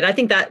regulated. I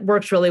think that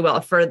works really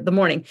well for the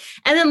morning.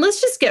 And then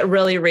let's just get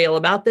really real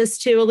about this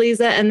too,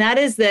 Aliza. And that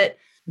is that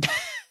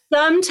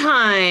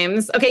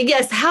sometimes, okay,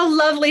 yes, how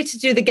lovely to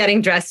do the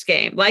getting dressed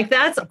game. Like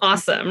that's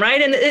awesome,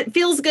 right? And it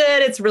feels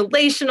good. It's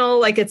relational.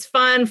 Like it's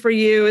fun for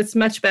you. It's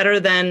much better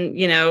than,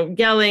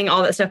 yelling,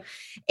 all that stuff.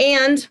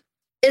 And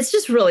it's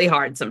just really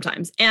hard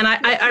sometimes. And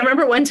I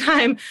remember one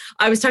time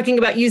I was talking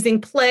about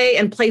using play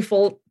and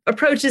playful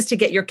approaches to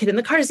get your kid in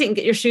the car seat and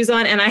get your shoes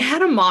on. And I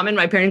had a mom in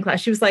my parenting class.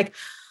 She was like,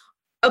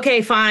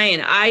 okay,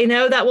 fine. I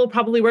know that will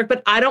probably work,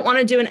 but I don't want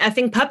to do an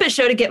effing puppet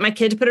show to get my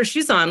kid to put her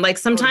shoes on. Like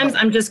sometimes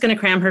I'm just going to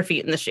cram her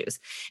feet in the shoes.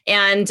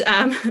 And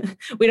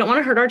we don't want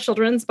to hurt our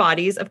children's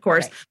bodies, of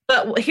course.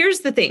 Right. But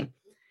here's the thing.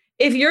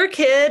 If your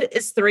kid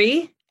is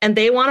 3 and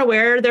they want to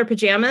wear their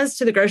pajamas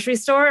to the grocery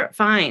store,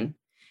 fine.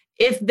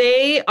 If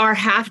they are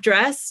half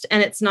dressed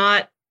and it's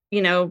not,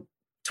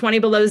 20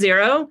 below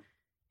zero,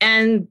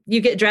 and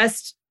you get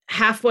dressed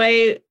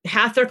halfway,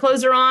 half their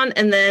clothes are on,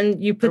 and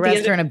then you put the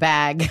rest are in a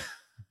bag.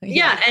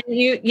 Yeah. And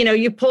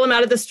you pull them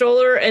out of the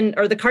stroller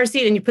or the car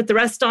seat and you put the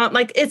rest on.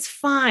 Like, it's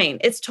fine.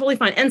 It's totally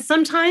fine. And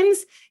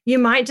sometimes you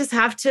might just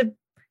have to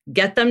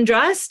get them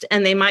dressed,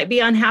 and they might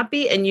be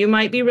unhappy and you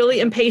might be really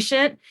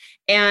impatient,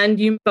 and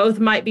you both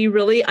might be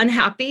really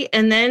unhappy.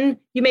 And then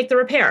you make the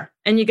repair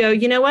and you go,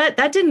 you know what?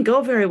 That didn't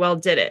go very well,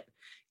 did it?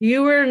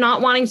 You were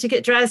not wanting to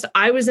get dressed.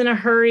 I was in a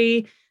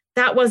hurry.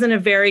 That wasn't a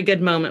very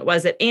good moment,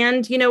 was it?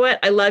 And you know what?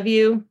 I love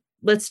you.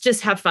 Let's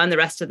just have fun the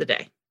rest of the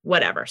day,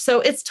 whatever.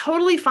 So it's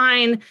totally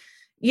fine.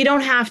 You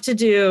don't have to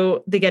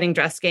do the getting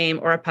dressed game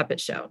or a puppet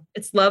show.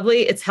 It's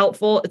lovely. It's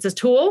helpful. It's a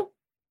tool.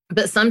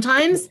 But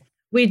sometimes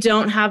we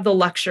don't have the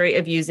luxury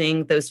of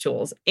using those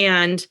tools.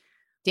 And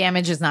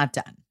damage is not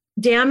done.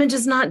 damage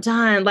is not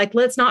done. Like,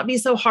 let's not be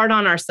so hard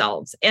on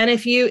ourselves. And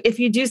if you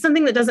do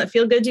something that doesn't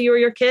feel good to you or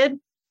your kid,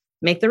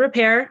 make the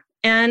repair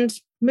and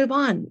move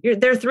on.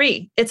 They're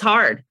 3. It's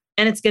hard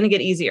and it's going to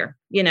get easier.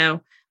 You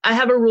know, I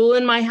have a rule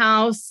in my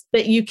house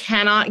that you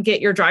cannot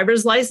get your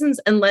driver's license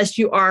unless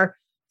you are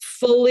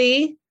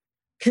fully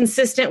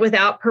consistent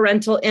without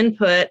parental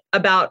input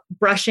about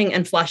brushing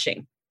and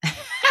flushing.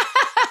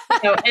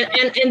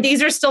 And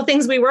these are still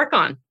things we work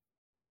on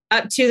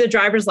up to the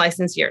driver's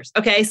license years.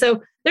 Okay.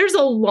 So there's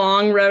a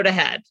long road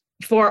ahead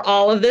for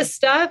all of this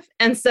stuff.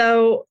 And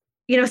so,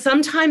 you know,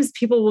 sometimes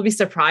people will be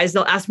surprised.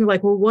 They'll ask me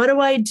like, well, what do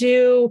I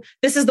do?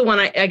 This is the one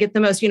I get the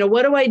most, you know,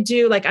 what do I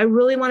do? Like, I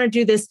really want to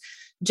do this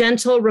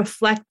gentle,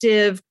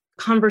 reflective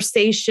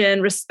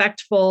conversation,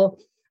 respectful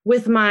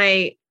with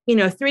my,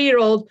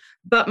 3-year-old,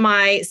 but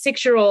my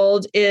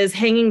 6-year-old is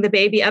hanging the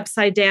baby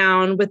upside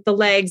down with the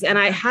legs. And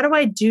how do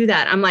I do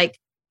that? I'm like,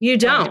 you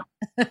don't.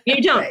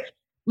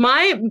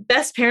 My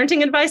best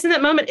parenting advice in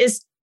that moment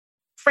is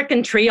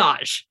freaking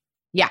triage.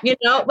 Yeah.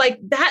 Like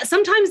that.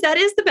 Sometimes that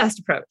is the best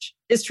approach,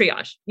 is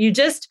triage. You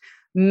just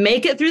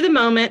make it through the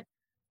moment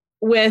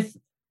with,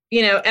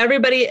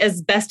 everybody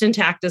as best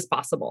intact as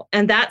possible.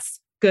 And that's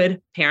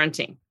good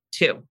parenting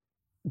too.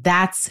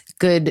 That's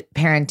good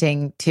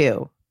parenting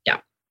too. Yeah.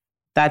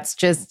 That's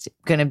just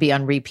going to be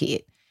on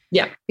repeat.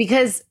 Yeah.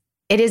 Because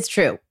it is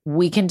true.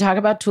 We can talk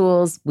about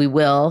tools. We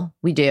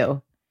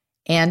do.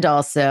 And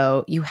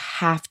also you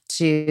have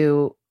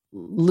to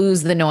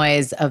lose the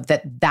noise of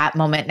that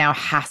moment now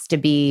has to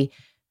be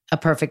a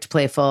perfect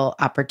playful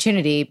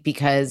opportunity,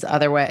 because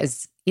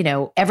otherwise,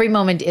 every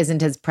moment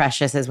isn't as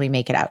precious as we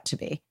make it out to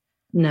be.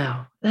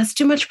 No, that's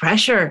too much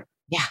pressure.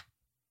 Yeah.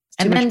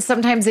 And then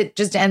sometimes it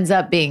just ends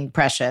up being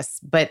precious.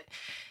 But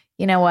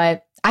you know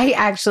what? I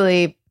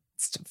actually,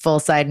 full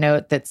side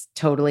note, that's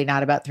totally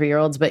not about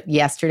 3-year-olds, but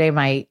yesterday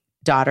my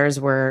daughters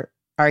were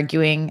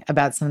arguing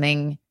about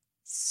something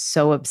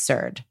so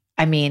absurd.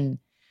 I mean,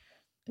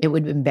 it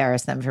would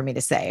embarrass them for me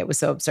to say. It was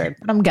so absurd,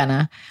 but I'm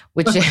gonna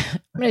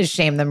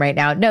shame them right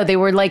now. No, they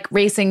were like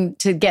racing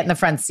to get in the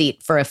front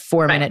seat for a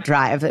 4-minute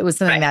drive. It was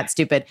something that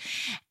stupid.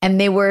 And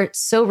they were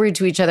so rude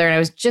to each other. And I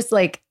was just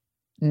like,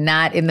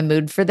 not in the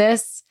mood for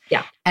this.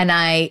 Yeah. And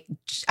I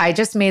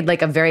just made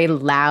like a very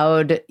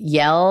loud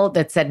yell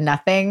that said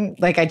nothing.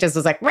 Like I just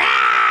was like,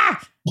 rah!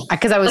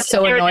 Because I was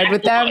so annoyed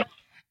with them.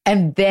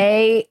 And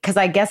because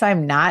I guess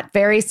I'm not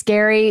very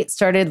scary,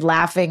 started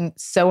laughing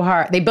so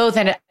hard. They both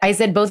ended. I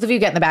said, both of you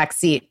get in the back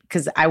seat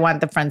because I want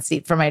the front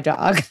seat for my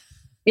dog.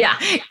 Yeah.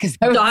 Because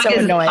I was so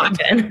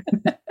annoyed.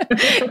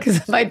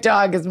 Because my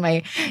dog is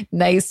my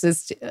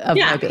nicest of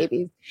my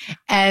babies.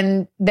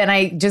 And then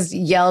I just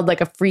yelled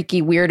like a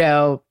freaky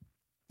weirdo,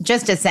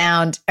 just a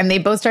sound. And they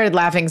both started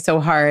laughing so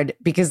hard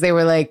because they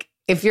were like,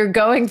 if you're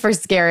going for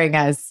scaring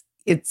us,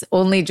 it's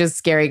only just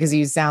scary because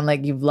you sound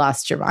like you've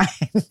lost your mind.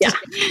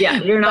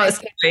 Yeah, you're not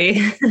scary.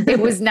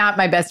 It was not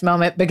my best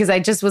moment because I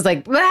just was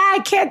like,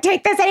 I can't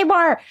take this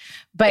anymore.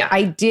 But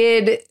I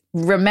did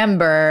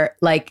remember,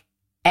 like,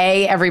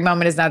 A, every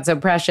moment is not so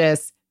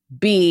precious.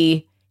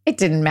 B, it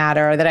didn't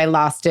matter that I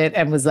lost it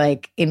and was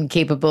like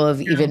incapable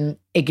of even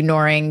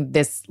ignoring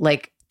this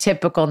like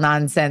typical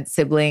nonsense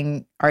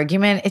sibling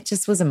argument. It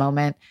just was a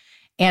moment.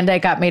 And I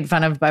got made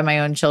fun of by my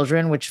own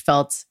children, which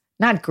felt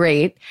not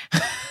great.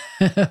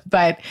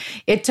 But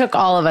it took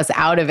all of us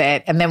out of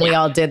it. And then we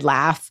all did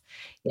laugh.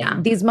 Yeah.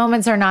 These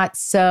moments are not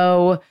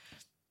so,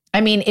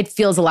 I mean, it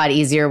feels a lot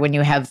easier when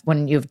you have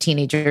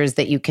teenagers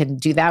that you can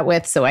do that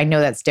with. So I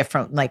know that's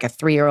different, like a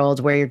 3-year-old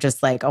where you're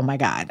just like, oh my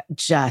God,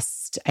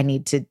 I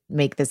need to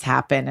make this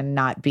happen and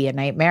not be a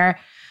nightmare.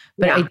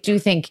 But I do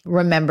think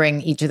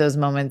remembering each of those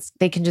moments,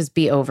 they can just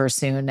be over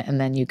soon and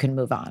then you can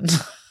move on.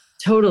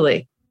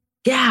 Totally.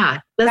 Yeah.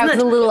 That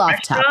was a little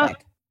off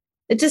topic.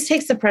 It just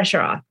takes the pressure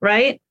off,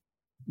 right?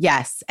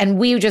 Yes. And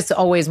we just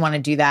always want to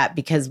do that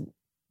because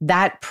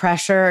that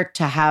pressure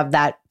to have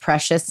that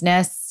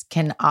preciousness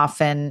can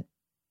often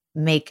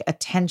make a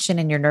tension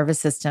in your nervous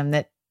system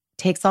that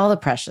takes all the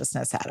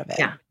preciousness out of it,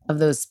 of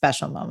those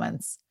special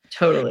moments.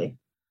 Totally.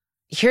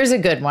 Here's a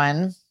good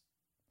one.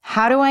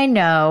 How do I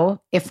know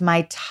if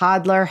my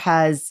toddler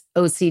has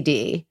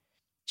OCD?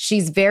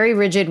 She's very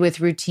rigid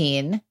with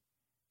routine.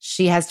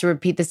 She has to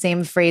repeat the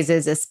same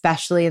phrases,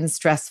 especially in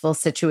stressful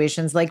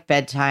situations like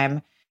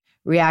bedtime.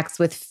 Reacts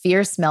with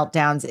fierce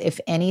meltdowns if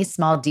any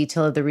small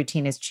detail of the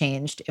routine is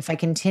changed. If I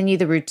continue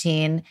the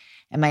routine,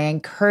 am I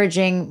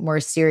encouraging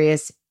more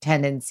serious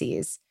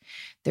tendencies?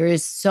 There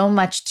is so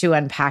much to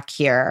unpack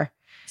here.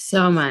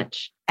 So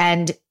much.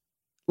 And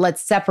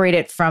let's separate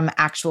it from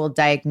actual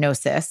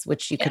diagnosis,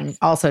 which you can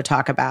also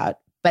talk about.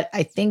 But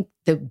I think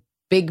the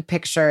big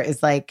picture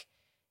is like,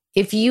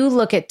 if you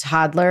look at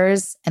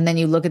toddlers and then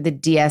you look at the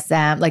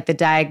DSM, like the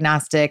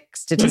Diagnostic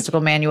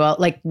Statistical Manual,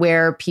 like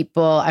where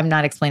people, I'm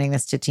not explaining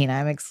this to Tina,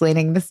 I'm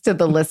explaining this to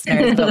the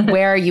listeners, but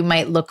where you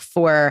might look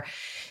for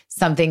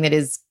something that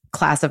is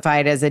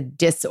classified as a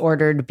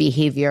disordered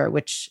behavior,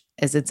 which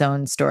is its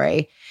own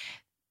story.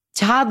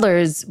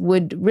 Toddlers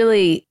would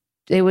really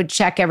would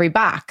check every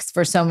box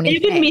for so many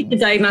things. It would meet the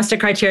diagnostic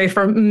criteria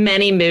for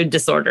many mood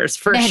disorders,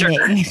 for sure.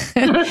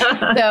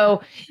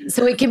 So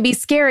it can be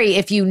scary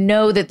if you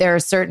know that there are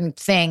certain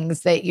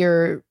things that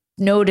you're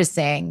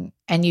noticing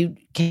and you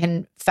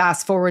can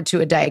fast forward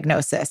to a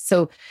diagnosis.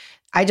 So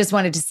I just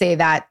wanted to say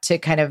that to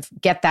kind of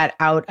get that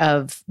out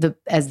of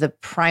as the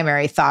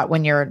primary thought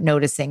when you're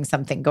noticing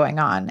something going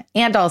on.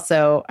 And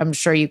also, I'm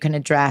sure you can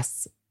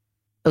address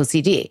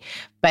OCD,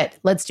 but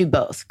let's do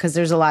both because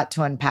there's a lot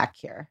to unpack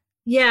here.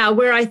 Yeah,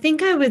 where I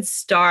think I would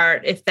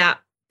start if that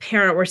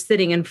parent were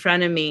sitting in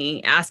front of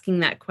me asking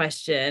that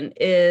question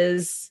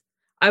is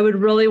I would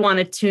really want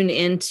to tune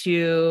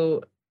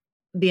into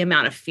the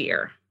amount of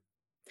fear.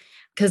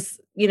 Because,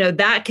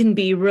 that can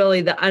be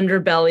really the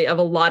underbelly of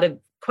a lot of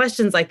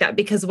questions like that,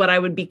 because what I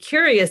would be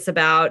curious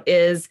about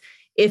is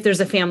if there's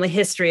a family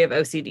history of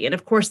OCD. And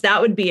of course,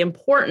 that would be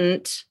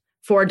important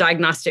for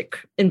diagnostic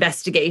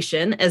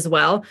investigation as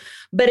well.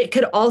 But it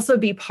could also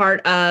be part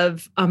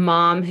of a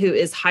mom who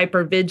is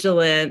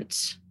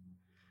hypervigilant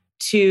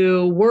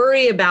to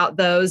worry about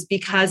those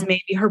because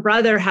maybe her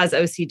brother has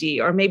OCD,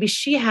 or maybe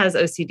she has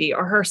OCD,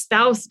 or her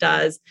spouse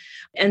does.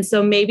 And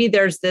so maybe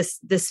there's this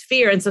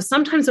fear. And so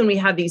sometimes when we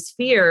have these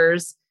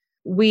fears,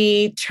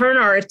 we turn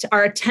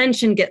our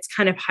attention gets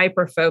kind of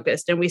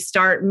hyper-focused and we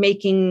start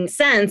making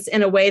sense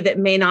in a way that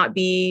may not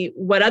be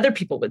what other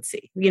people would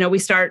see. We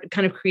start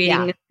kind of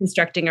creating,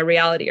 constructing a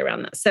reality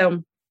around that.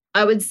 So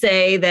I would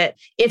say that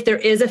if there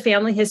is a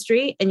family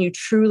history and you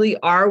truly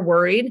are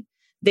worried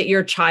that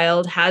your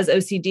child has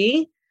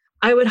OCD,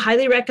 I would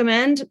highly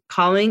recommend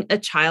calling a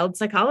child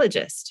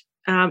psychologist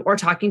or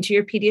talking to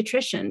your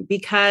pediatrician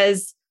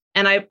because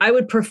and I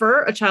would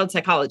prefer a child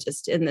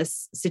psychologist in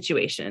this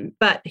situation.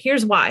 But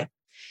here's why.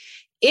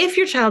 If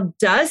your child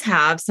does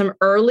have some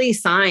early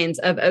signs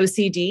of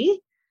OCD,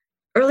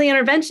 early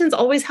intervention is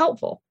always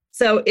helpful.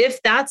 So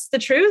if that's the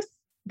truth,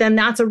 then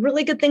that's a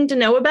really good thing to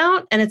know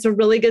about. And it's a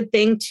really good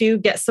thing to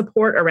get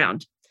support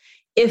around.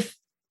 If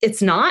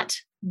it's not,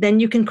 then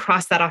you can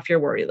cross that off your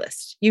worry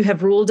list. You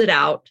have ruled it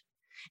out.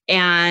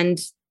 And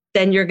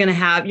then you're going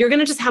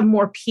to just have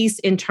more peace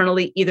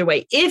internally either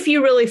way. If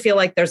you really feel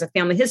like there's a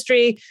family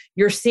history,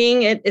 you're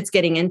seeing it, it's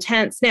getting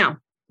intense. Now,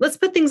 let's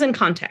put things in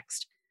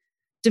context.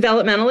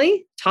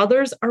 Developmentally,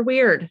 toddlers are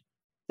weird.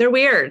 They're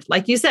weird.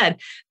 Like you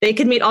said, they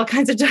could meet all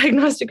kinds of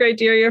diagnostic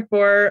criteria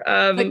for...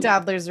 But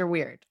toddlers are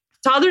weird.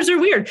 Toddlers are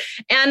weird.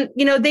 And,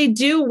 they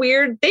do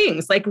weird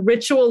things like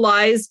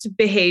ritualized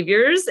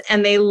behaviors.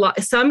 And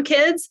some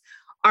kids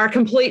are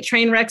complete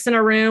train wrecks in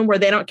a room where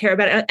they don't care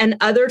about it. And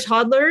other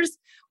toddlers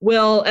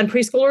and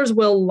preschoolers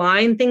will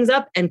line things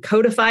up and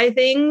codify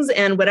things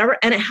and whatever.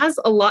 And it has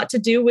a lot to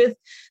do with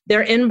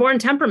their inborn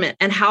temperament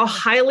and how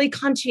highly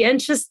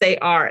conscientious they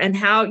are and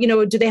how,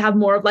 do they have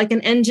more of like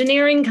an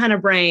engineering kind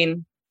of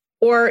brain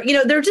or,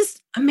 they're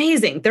just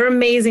amazing. They're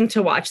amazing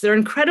to watch. They're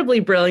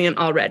incredibly brilliant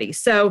already.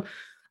 So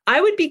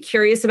I would be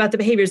curious about the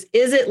behaviors.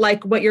 Is it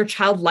like what your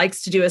child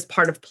likes to do as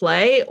part of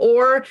play?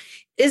 Or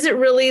is it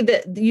really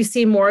that you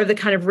see more of the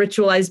kind of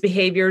ritualized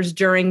behaviors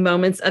during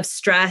moments of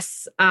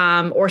stress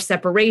or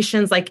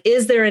separations? Like,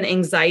 is there an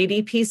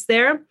anxiety piece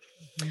there?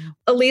 Mm-hmm.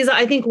 Aliza,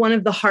 I think one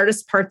of the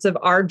hardest parts of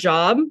our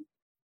job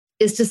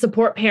is to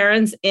support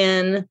parents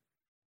in,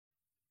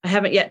 I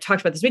haven't yet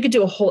talked about this. We could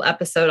do a whole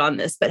episode on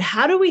this, but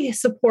how do we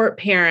support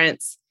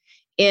parents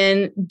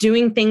in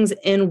doing things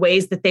in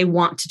ways that they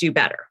want to do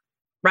better?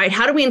 Right?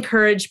 How do we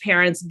encourage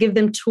parents, give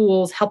them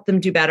tools, help them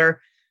do better,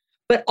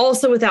 but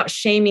also without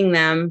shaming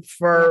them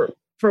for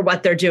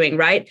what they're doing,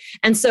 right?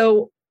 And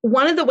so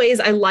one of the ways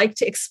I like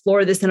to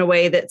explore this in a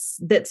way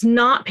that's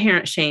not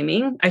parent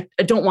shaming, I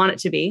don't want it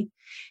to be,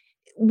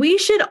 we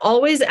should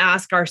always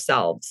ask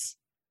ourselves,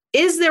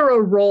 is there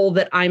a role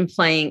that I'm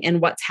playing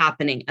in what's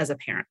happening as a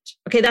parent?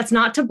 Okay, that's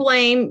not to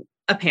blame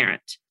a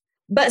parent,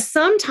 but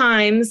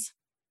sometimes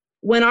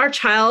when our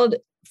child,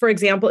 for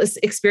example, is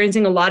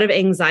experiencing a lot of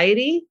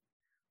anxiety,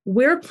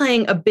 we're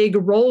playing a big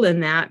role in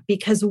that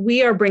because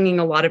we are bringing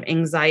a lot of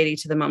anxiety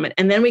to the moment.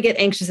 And then we get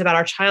anxious about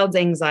our child's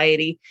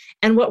anxiety.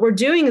 And what we're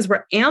doing is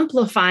we're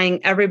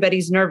amplifying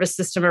everybody's nervous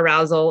system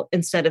arousal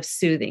instead of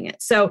soothing it.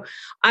 So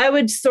I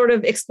would sort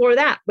of explore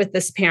that with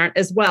this parent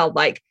as well.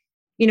 Like,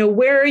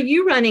 where are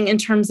you running in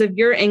terms of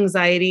your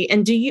anxiety?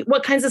 And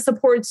what kinds of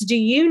supports do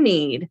you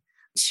need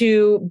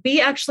to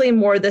be actually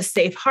more the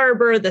safe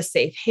harbor, the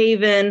safe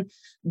haven,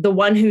 the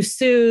one who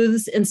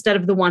soothes instead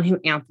of the one who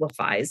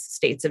amplifies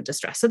states of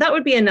distress? So that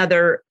would be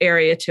another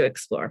area to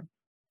explore.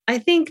 I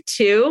think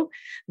too,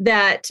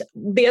 that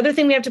the other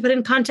thing we have to put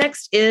in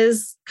context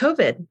is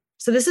COVID.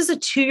 So this is a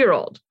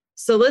 2-year-old.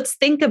 So let's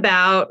think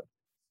about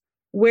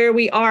where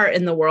we are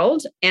in the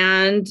world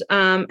and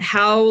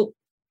how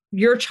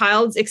your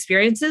child's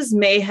experiences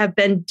may have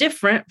been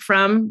different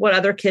from what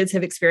other kids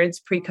have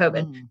experienced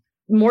pre-COVID.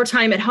 More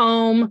time at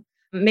home,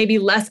 maybe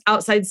less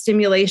outside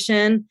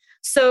stimulation.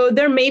 So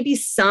there may be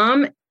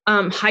some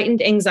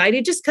heightened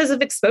anxiety just because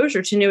of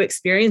exposure to new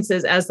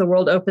experiences as the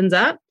world opens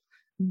up.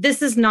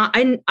 This is not,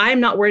 I'm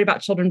not worried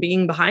about children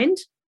being behind.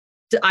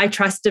 I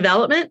trust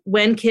development.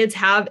 When kids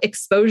have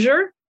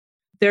exposure,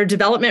 their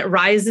development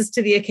rises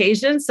to the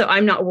occasion. So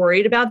I'm not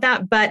worried about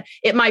that, but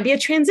it might be a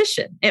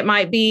transition. It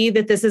might be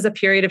that this is a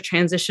period of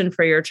transition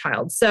for your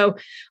child. So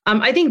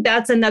I think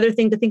that's another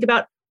thing to think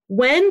about.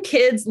 When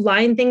kids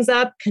line things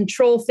up,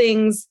 control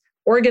things,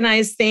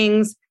 organize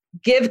things,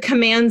 give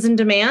commands and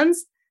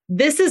demands,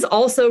 this is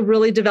also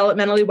really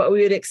developmentally what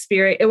we would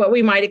experience, what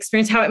we might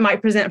experience, how it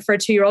might present for a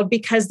 2-year-old,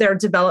 because they're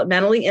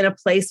developmentally in a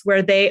place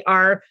where they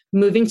are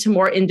moving to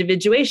more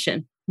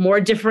individuation, more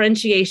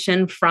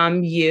differentiation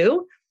from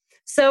you.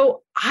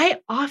 So I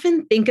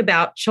often think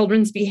about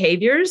children's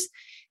behaviors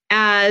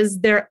as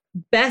their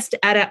best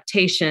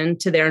adaptation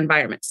to their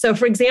environment. So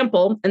for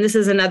example, and this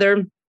is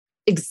another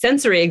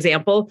sensory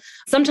example,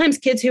 sometimes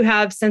kids who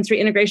have sensory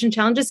integration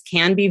challenges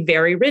can be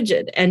very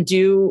rigid and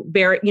do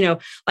very,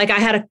 like I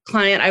had a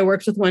client I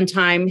worked with one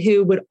time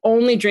who would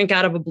only drink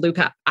out of a blue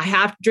cup. I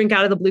have to drink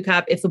out of the blue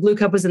cup. If the blue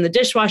cup was in the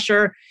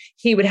dishwasher,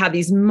 he would have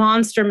these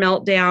monster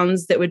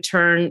meltdowns that would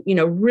turn,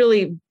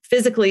 really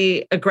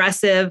physically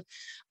aggressive.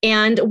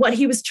 And what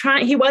he was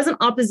trying, he wasn't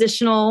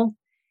oppositional,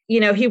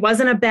 he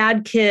wasn't a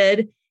bad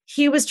kid.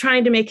 He was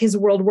trying to make his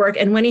world work.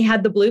 And when he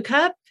had the blue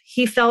cup,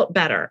 he felt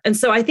better. And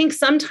so I think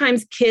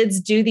sometimes kids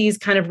do these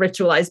kind of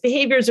ritualized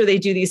behaviors, or they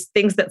do these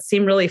things that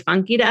seem really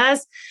funky to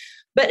us,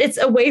 but it's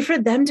a way for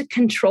them to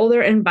control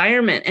their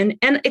environment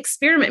and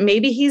experiment.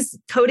 Maybe he's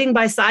coding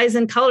by size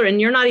and color,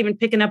 and you're not even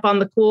picking up on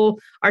the cool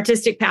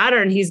artistic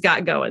pattern he's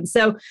got going.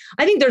 So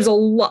I think there's a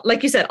lot,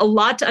 like you said, a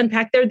lot to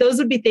unpack there. Those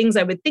would be things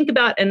I would think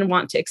about and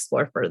want to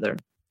explore further.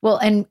 Well,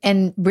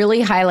 and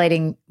really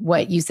highlighting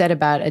what you said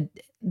about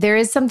there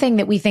is something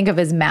that we think of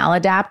as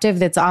maladaptive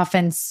that's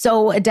often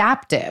so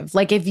adaptive.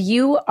 Like if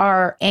you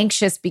are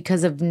anxious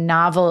because of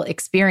novel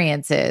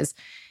experiences,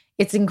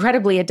 it's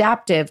incredibly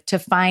adaptive to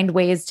find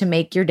ways to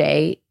make your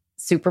day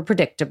super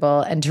predictable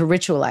and to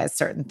ritualize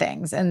certain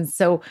things. And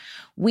so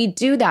we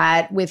do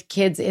that with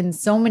kids in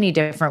so many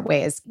different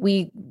ways.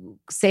 We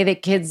say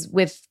that kids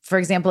with, for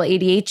example,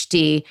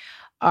 ADHD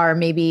are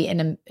maybe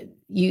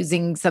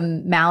using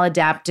some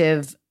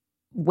maladaptive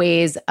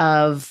ways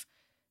of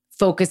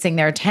focusing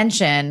their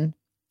attention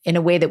in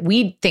a way that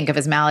we think of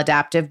as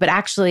maladaptive, but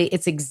actually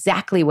it's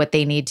exactly what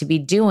they need to be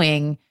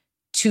doing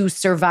to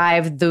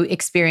survive the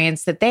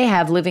experience that they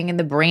have living in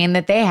the brain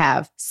that they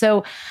have.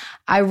 So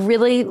I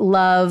really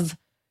love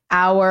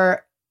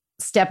our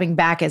stepping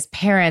back as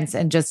parents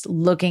and just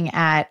looking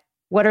at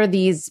what are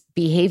these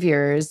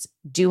behaviors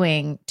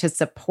doing to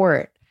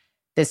support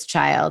this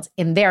child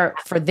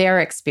for their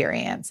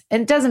experience.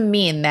 And it doesn't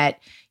mean that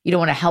you don't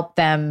want to help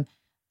them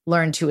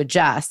learn to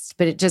adjust,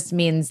 but it just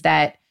means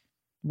that,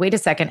 wait a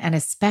second. And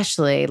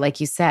especially,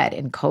 like you said,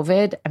 in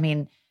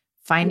COVID,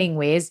 finding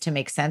ways to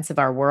make sense of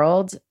our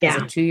world as a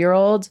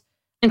 2-year-old.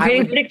 And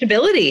creating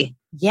predictability.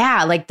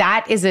 Yeah, like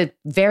that is a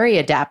very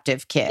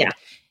adaptive kid. Yeah,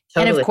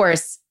 totally. And of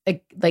course,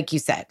 like you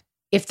said,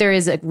 if there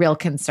is a real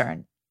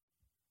concern,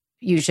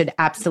 you should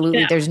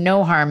absolutely, there's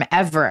no harm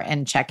ever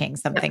in checking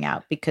something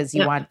out because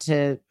you want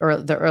to, or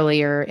the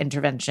earlier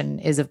intervention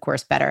is of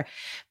course better.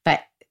 But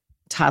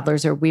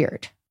toddlers are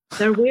weird.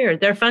 They're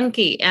weird. They're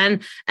funky.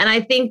 And I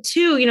think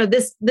too,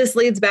 this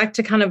leads back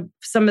to kind of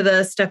some of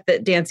the stuff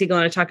that Dan Siegel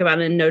and I talk about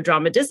in No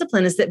Drama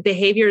Discipline is that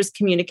behavior is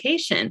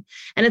communication.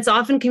 And it's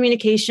often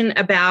communication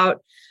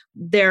about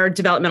their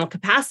developmental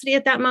capacity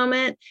at that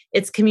moment.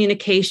 It's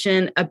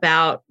communication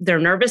about their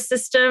nervous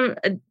system,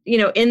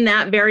 in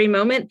that very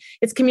moment.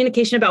 It's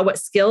communication about what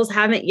skills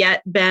haven't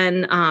yet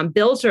been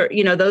built or,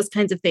 those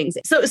kinds of things.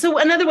 So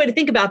another way to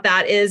think about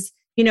that is,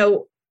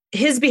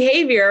 his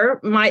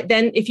behavior might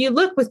then, if you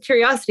look with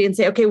curiosity and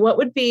say, okay, what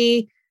would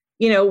be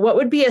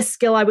a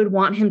skill I would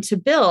want him to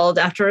build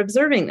after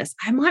observing this?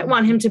 I might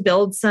want him to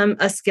build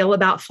a skill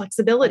about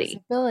flexibility.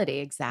 Flexibility,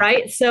 exactly.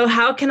 Right. So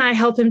how can I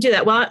help him do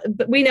that? Well,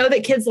 we know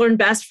that kids learn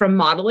best from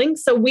modeling.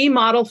 So we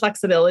model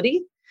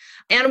flexibility.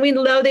 And we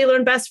know they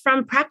learn best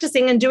from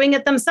practicing and doing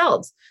it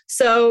themselves.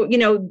 So,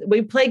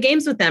 we play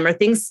games with them or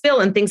things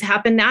spill and things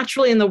happen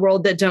naturally in the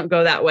world that don't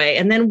go that way.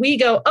 And then we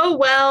go, oh,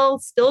 well,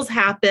 spills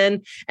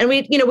happen. And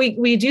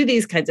we do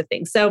these kinds of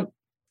things. So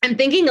I'm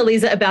thinking,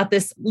 Aliza, about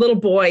this little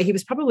boy. He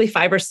was probably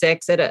 5 or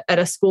 6 at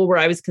a school where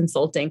I was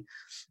consulting.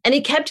 And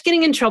he kept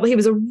getting in trouble. He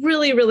was a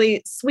really,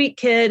 really sweet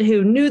kid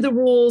who knew the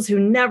rules, who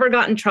never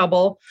got in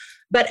trouble.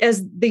 But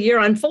as the year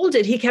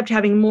unfolded, he kept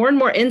having more and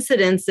more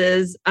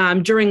incidences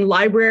during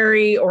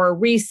library or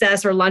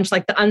recess or lunch,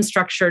 like the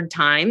unstructured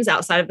times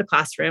outside of the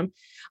classroom,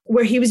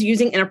 where he was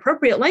using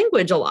inappropriate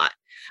language a lot.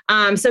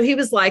 So he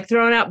was like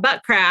throwing out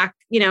butt crack,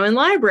 in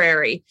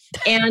library.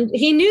 And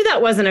he knew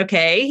that wasn't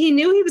okay. He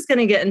knew he was going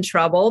to get in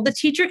trouble. The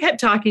teacher kept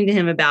talking to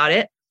him about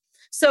it.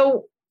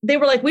 So they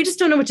were like, we just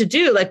don't know what to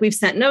do. Like, we've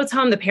sent notes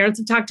home. The parents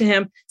have talked to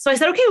him. So I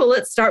said, okay, well,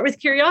 let's start with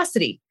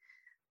curiosity.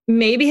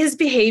 Maybe his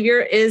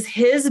behavior is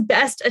his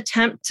best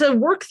attempt to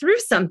work through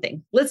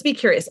something. Let's be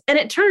curious. And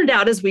it turned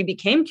out, as we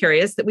became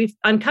curious, that we've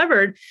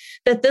uncovered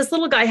that this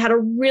little guy had a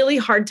really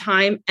hard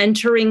time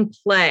entering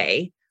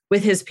play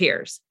with his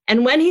peers.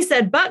 And when he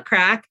said butt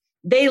crack,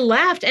 they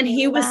laughed and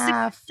he was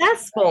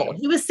successful.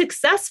 He was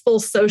successful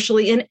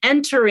socially in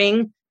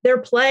entering their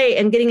play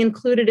and getting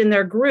included in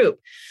their group.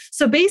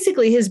 So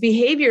basically his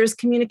behavior is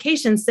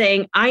communication,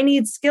 saying, I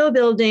need skill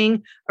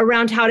building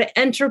around how to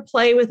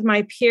interplay with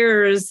my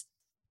peers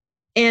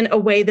in a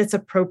way that's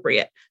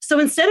appropriate. So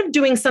instead of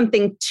doing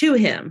something to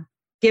him,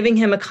 giving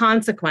him a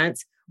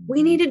consequence,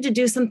 we needed to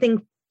do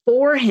something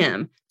for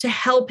him to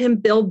help him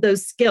build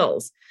those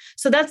skills.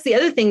 So that's the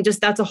other thing, just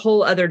that's a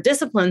whole other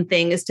discipline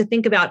thing, is to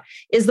think about,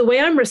 is the way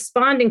I'm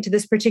responding to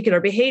this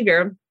particular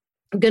behavior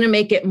going to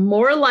make it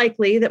more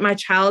likely that my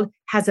child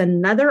has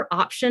another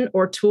option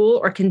or tool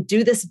or can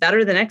do this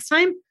better the next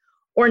time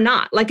or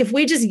not? Like if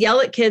we just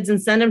yell at kids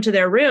and send them to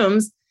their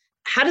rooms,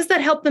 how does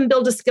that help them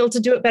build a skill to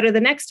do it better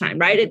the next time,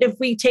 right? And if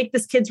we take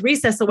this kid's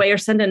recess away or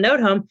send a note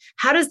home,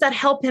 how does that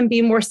help him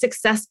be more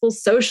successful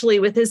socially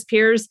with his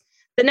peers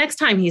the next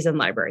time he's in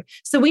library?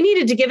 So we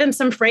needed to give him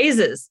some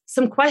phrases,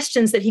 some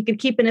questions that he could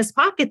keep in his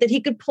pocket that he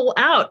could pull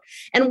out.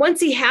 And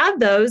once he had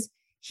those,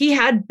 he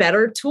had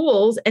better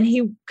tools and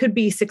he could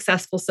be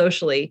successful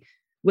socially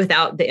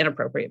without the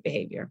inappropriate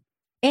behavior.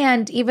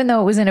 And even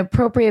though it was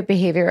inappropriate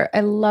behavior,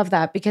 I love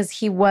that because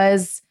he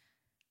was,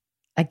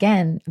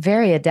 again,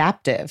 very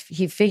adaptive.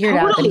 He figured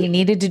out that he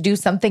needed to do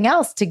something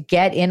else to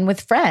get in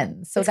with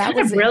friends. So it's that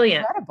was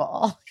brilliant.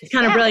 Incredible. It's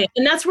kind of brilliant.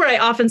 And that's where I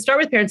often start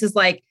with parents is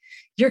like,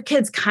 your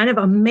kid's kind of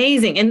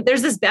amazing. And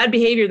there's this bad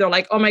behavior. They're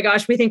like, oh my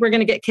gosh, we think we're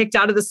going to get kicked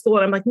out of the school.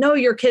 And I'm like, no,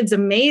 your kid's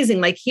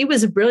amazing. Like he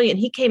was brilliant.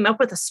 He came up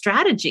with a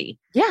strategy.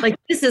 Yeah. Like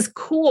this is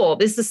cool.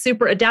 This is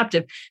super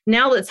adaptive.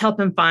 Now let's help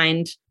him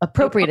find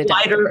appropriate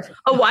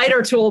a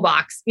wider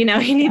toolbox. You know,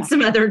 he needs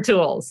some other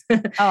tools.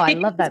 Oh, I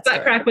love that.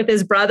 Butt crack with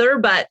his brother,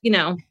 but you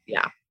know,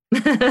 yeah.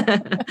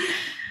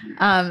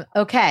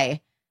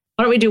 Okay.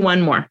 Why don't we do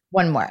one more?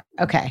 One more.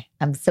 Okay.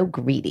 I'm so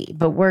greedy,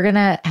 but we're going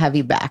to have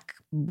you back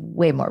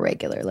way more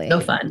regularly. So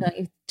fun.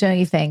 Don't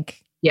you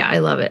think? Yeah, I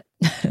love it.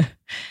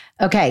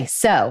 Okay.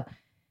 So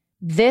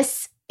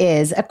this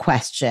is a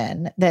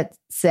question that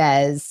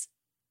says,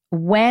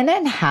 when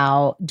and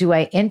how do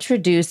I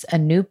introduce a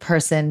new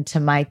person to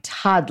my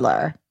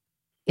toddler?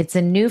 It's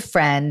a new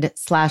friend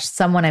 /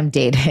 someone I'm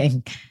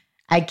dating.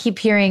 I keep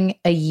hearing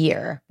a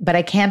year, but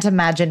I can't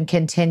imagine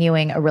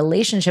continuing a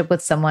relationship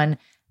with someone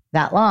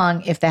that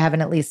long if they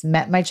haven't at least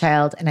met my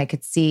child and I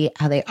could see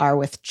how they are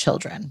with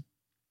children.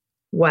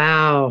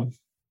 Wow.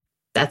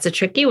 That's a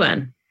tricky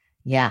one.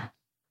 Yeah.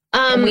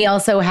 And we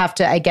also have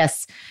to, I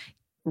guess,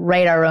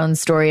 write our own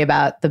story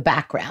about the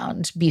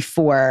background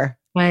before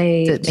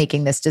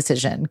making this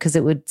decision, because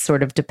it would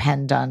sort of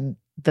depend on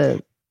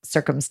the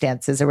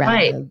circumstances around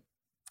the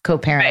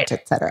co-parent,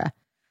 et cetera.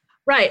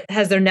 Right.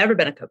 Has there never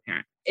been a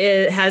co-parent?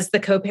 Has the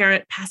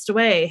co-parent passed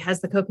away?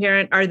 Has the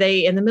co-parent, are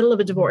they in the middle of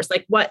a divorce?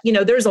 Like what,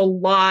 there's a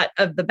lot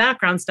of the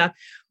background stuff.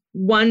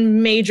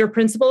 One major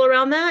principle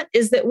around that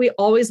is that we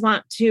always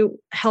want to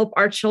help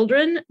our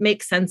children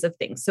make sense of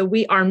things. So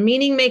we are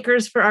meaning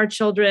makers for our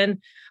children.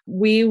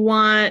 We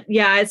want,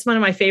 it's one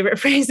of my favorite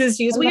phrases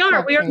to use. We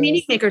are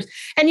meaning makers.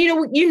 And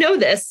you know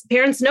this,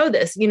 parents know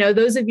this,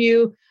 those of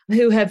you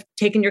who have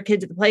taken your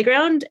kid to the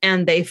playground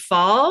and they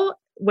fall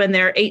when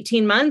they're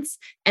 18 months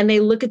and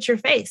they look at your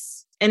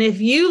face. And if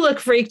you look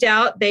freaked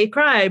out, they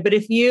cry. But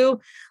if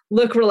you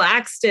look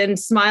relaxed and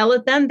smile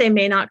at them, they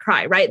may not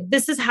cry, right?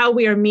 This is how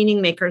we are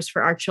meaning makers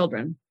for our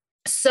children.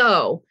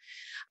 So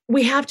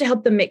we have to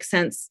help them make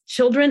sense.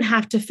 Children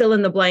have to fill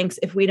in the blanks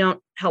if we don't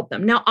help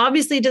them. Now,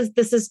 obviously, does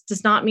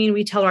not mean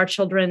we tell our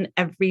children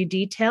every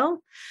detail.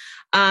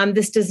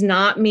 This does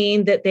not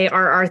mean that they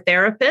are our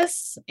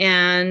therapists.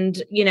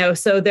 And,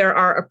 so there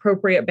are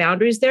appropriate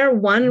boundaries there.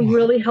 One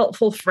really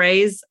helpful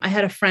phrase, I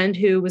had a friend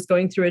who was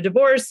going through a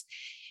divorce.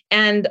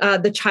 And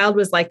the child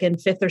was like in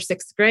 5th or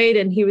 6th grade.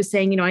 And he was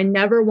saying, I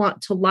never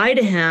want to lie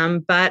to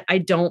him, but I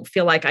don't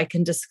feel like I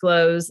can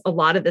disclose. A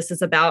lot of this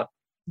is about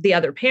the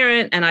other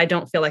parent. And I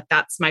don't feel like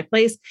that's my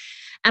place.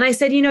 And I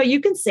said, you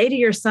can say to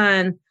your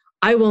son,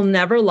 I will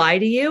never lie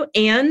to you.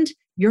 And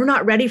you're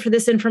not ready for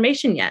this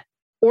information yet.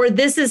 Or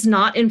this is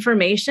not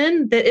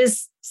information that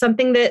is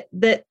something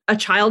that a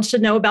child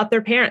should know about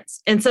their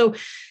parents. And so,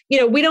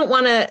 we don't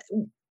want to,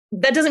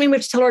 that doesn't mean we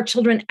have to tell our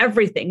children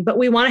everything, but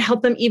we want to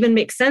help them even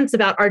make sense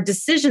about our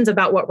decisions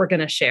about what we're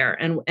going to share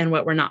and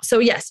what we're not. So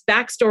yes,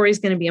 backstory is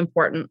going to be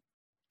important.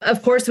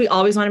 Of course, we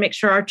always want to make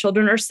sure our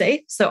children are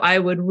safe. So I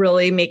would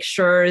really make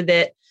sure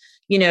that,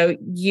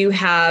 you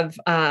have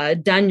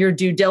done your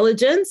due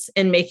diligence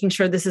in making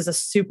sure this is a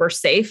super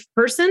safe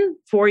person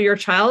for your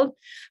child,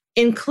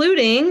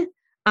 including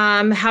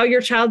how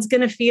your child's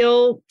going to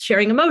feel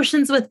sharing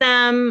emotions with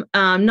them,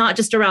 not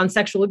just around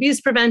sexual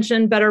abuse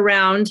prevention, but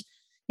around,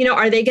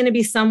 are they going to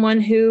be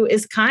someone who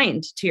is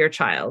kind to your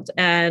child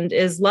and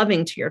is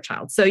loving to your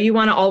child? So you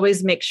want to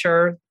always make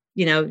sure,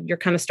 you're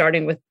kind of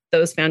starting with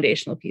those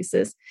foundational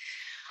pieces.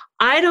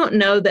 I don't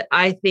know that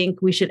I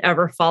think we should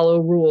ever follow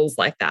rules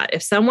like that.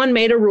 If someone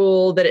made a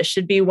rule that it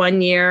should be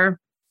 1 year,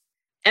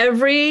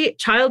 every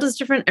child is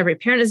different, every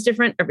parent is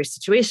different, every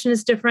situation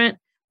is different.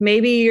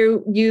 Maybe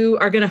you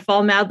are going to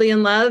fall madly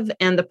in love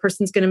and the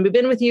person's going to move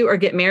in with you or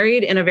get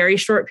married in a very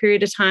short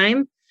period of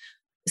time.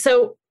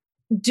 So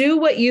do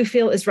what you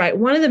feel is right.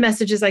 One of the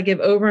messages I give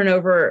over and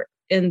over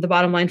in the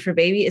bottom line for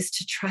baby is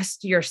to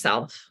trust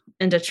yourself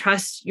and to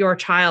trust your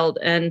child.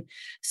 And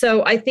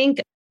so I think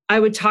I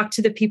would talk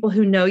to the people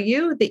who know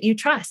you, that you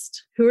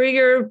trust. Who are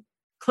your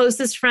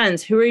closest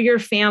friends? Who are your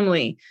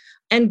family?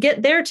 And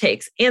get their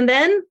takes. And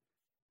then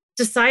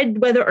decide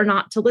whether or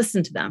not to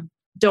listen to them.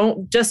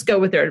 Don't just go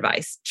with their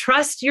advice.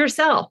 Trust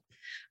yourself.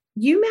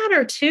 You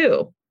matter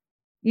too.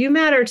 You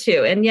matter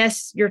too. And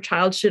yes, your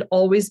child should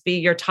always be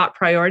your top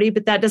priority,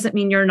 but that doesn't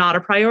mean you're not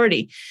a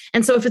priority.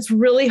 And so if it's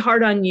really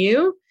hard on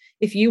you,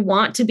 if you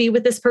want to be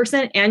with this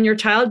person and your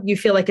child, you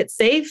feel like it's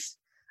safe,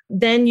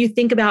 then you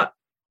think about,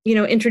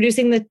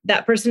 introducing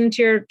that person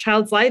into your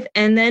child's life.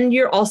 And then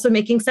you're also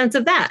making sense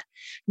of that.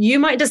 You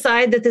might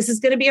decide that this is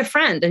going to be a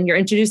friend and you're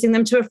introducing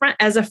them to a friend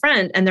as a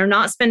friend, and they're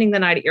not spending the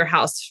night at your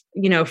house,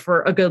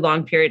 for a good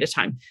long period of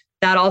time.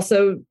 That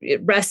also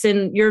rests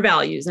in your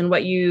values and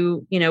what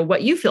you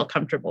feel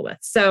comfortable with.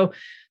 So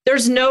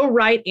there's no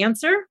right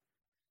answer.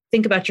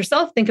 Think about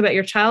yourself, think about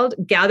your child,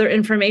 gather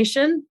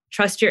information,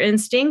 trust your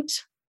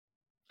instinct.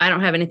 I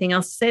don't have anything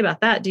else to say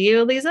about that. Do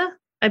you, Aliza?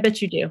 I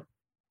bet you do.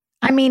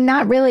 I mean,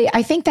 not really.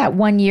 I think that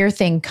 1 year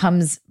thing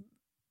comes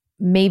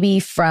maybe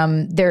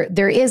from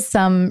there is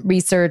some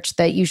research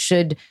that you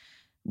should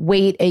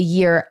wait a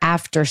year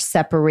after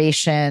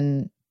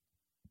separation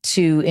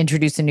to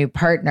introduce a new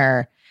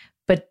partner.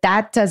 But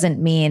that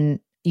doesn't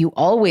mean you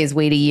always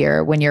wait a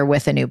year when you're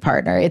with a new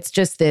partner. It's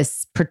just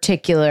this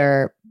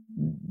particular,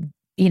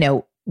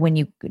 when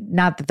you,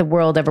 not that the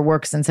world ever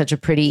works in such a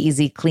pretty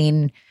easy,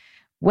 clean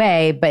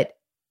way, but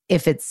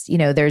if it's,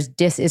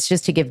 it's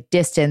just to give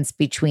distance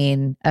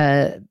between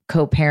a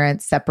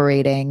co-parent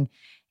separating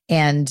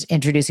and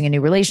introducing a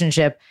new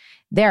relationship.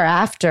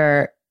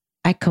 Thereafter,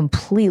 I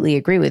completely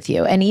agree with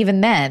you. And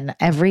even then,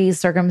 every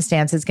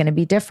circumstance is going to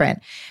be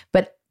different.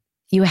 But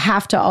you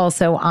have to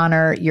also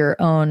honor your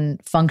own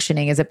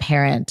functioning as a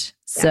parent.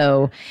 Yeah.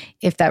 So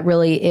if that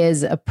really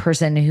is a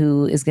person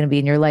who is going to be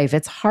in your life,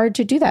 it's hard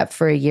to do that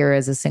for a year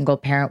as a single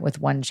parent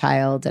with one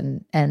child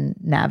and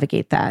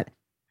navigate that.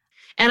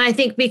 And I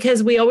think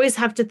because we always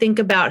have to think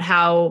about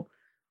how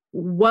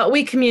what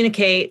we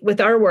communicate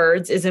with our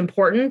words is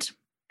important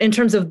in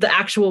terms of the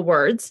actual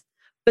words,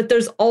 but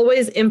there's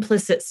always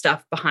implicit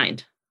stuff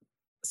behind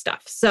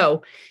stuff.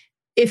 So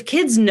if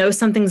kids know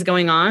something's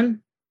going on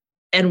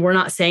and we're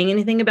not saying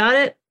anything about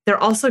it, they're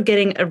also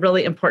getting a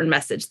really important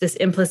message, this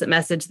implicit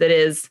message that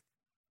is,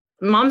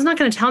 Mom's not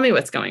going to tell me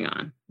what's going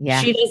on. Yeah.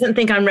 She doesn't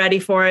think I'm ready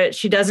for it.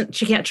 She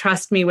can't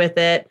trust me with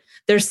it.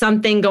 There's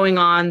something going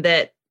on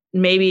that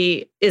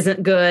maybe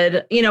isn't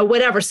good,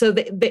 whatever. So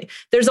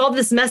there's all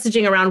this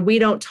messaging around, we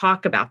don't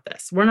talk about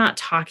this. We're not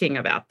talking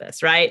about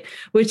this, right?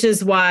 Which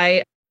is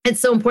why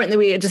it's so important that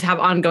we just have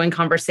ongoing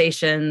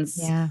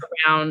conversations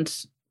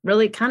around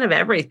really kind of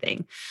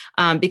everything.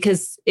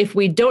 Because if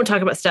we don't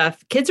talk about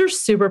stuff, kids are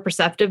super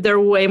perceptive. They're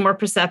way more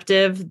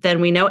perceptive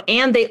than we know.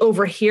 And they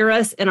overhear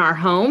us in our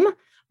home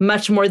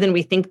much more than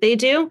we think they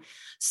do.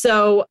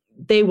 So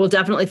they will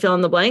definitely fill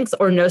in the blanks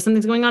or know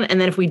something's going on. And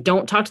then if we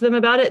don't talk to them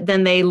about it,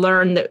 then they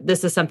learn that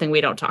this is something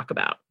we don't talk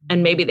about.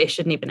 And maybe they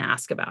shouldn't even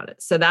ask about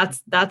it. So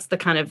that's the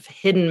kind of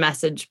hidden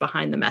message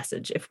behind the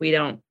message if we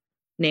don't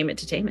name it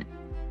to tame it.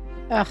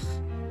 Ugh.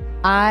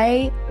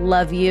 I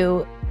love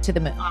you to the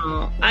moon.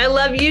 Oh, I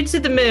love you to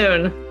the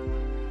moon.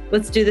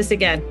 Let's do this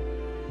again.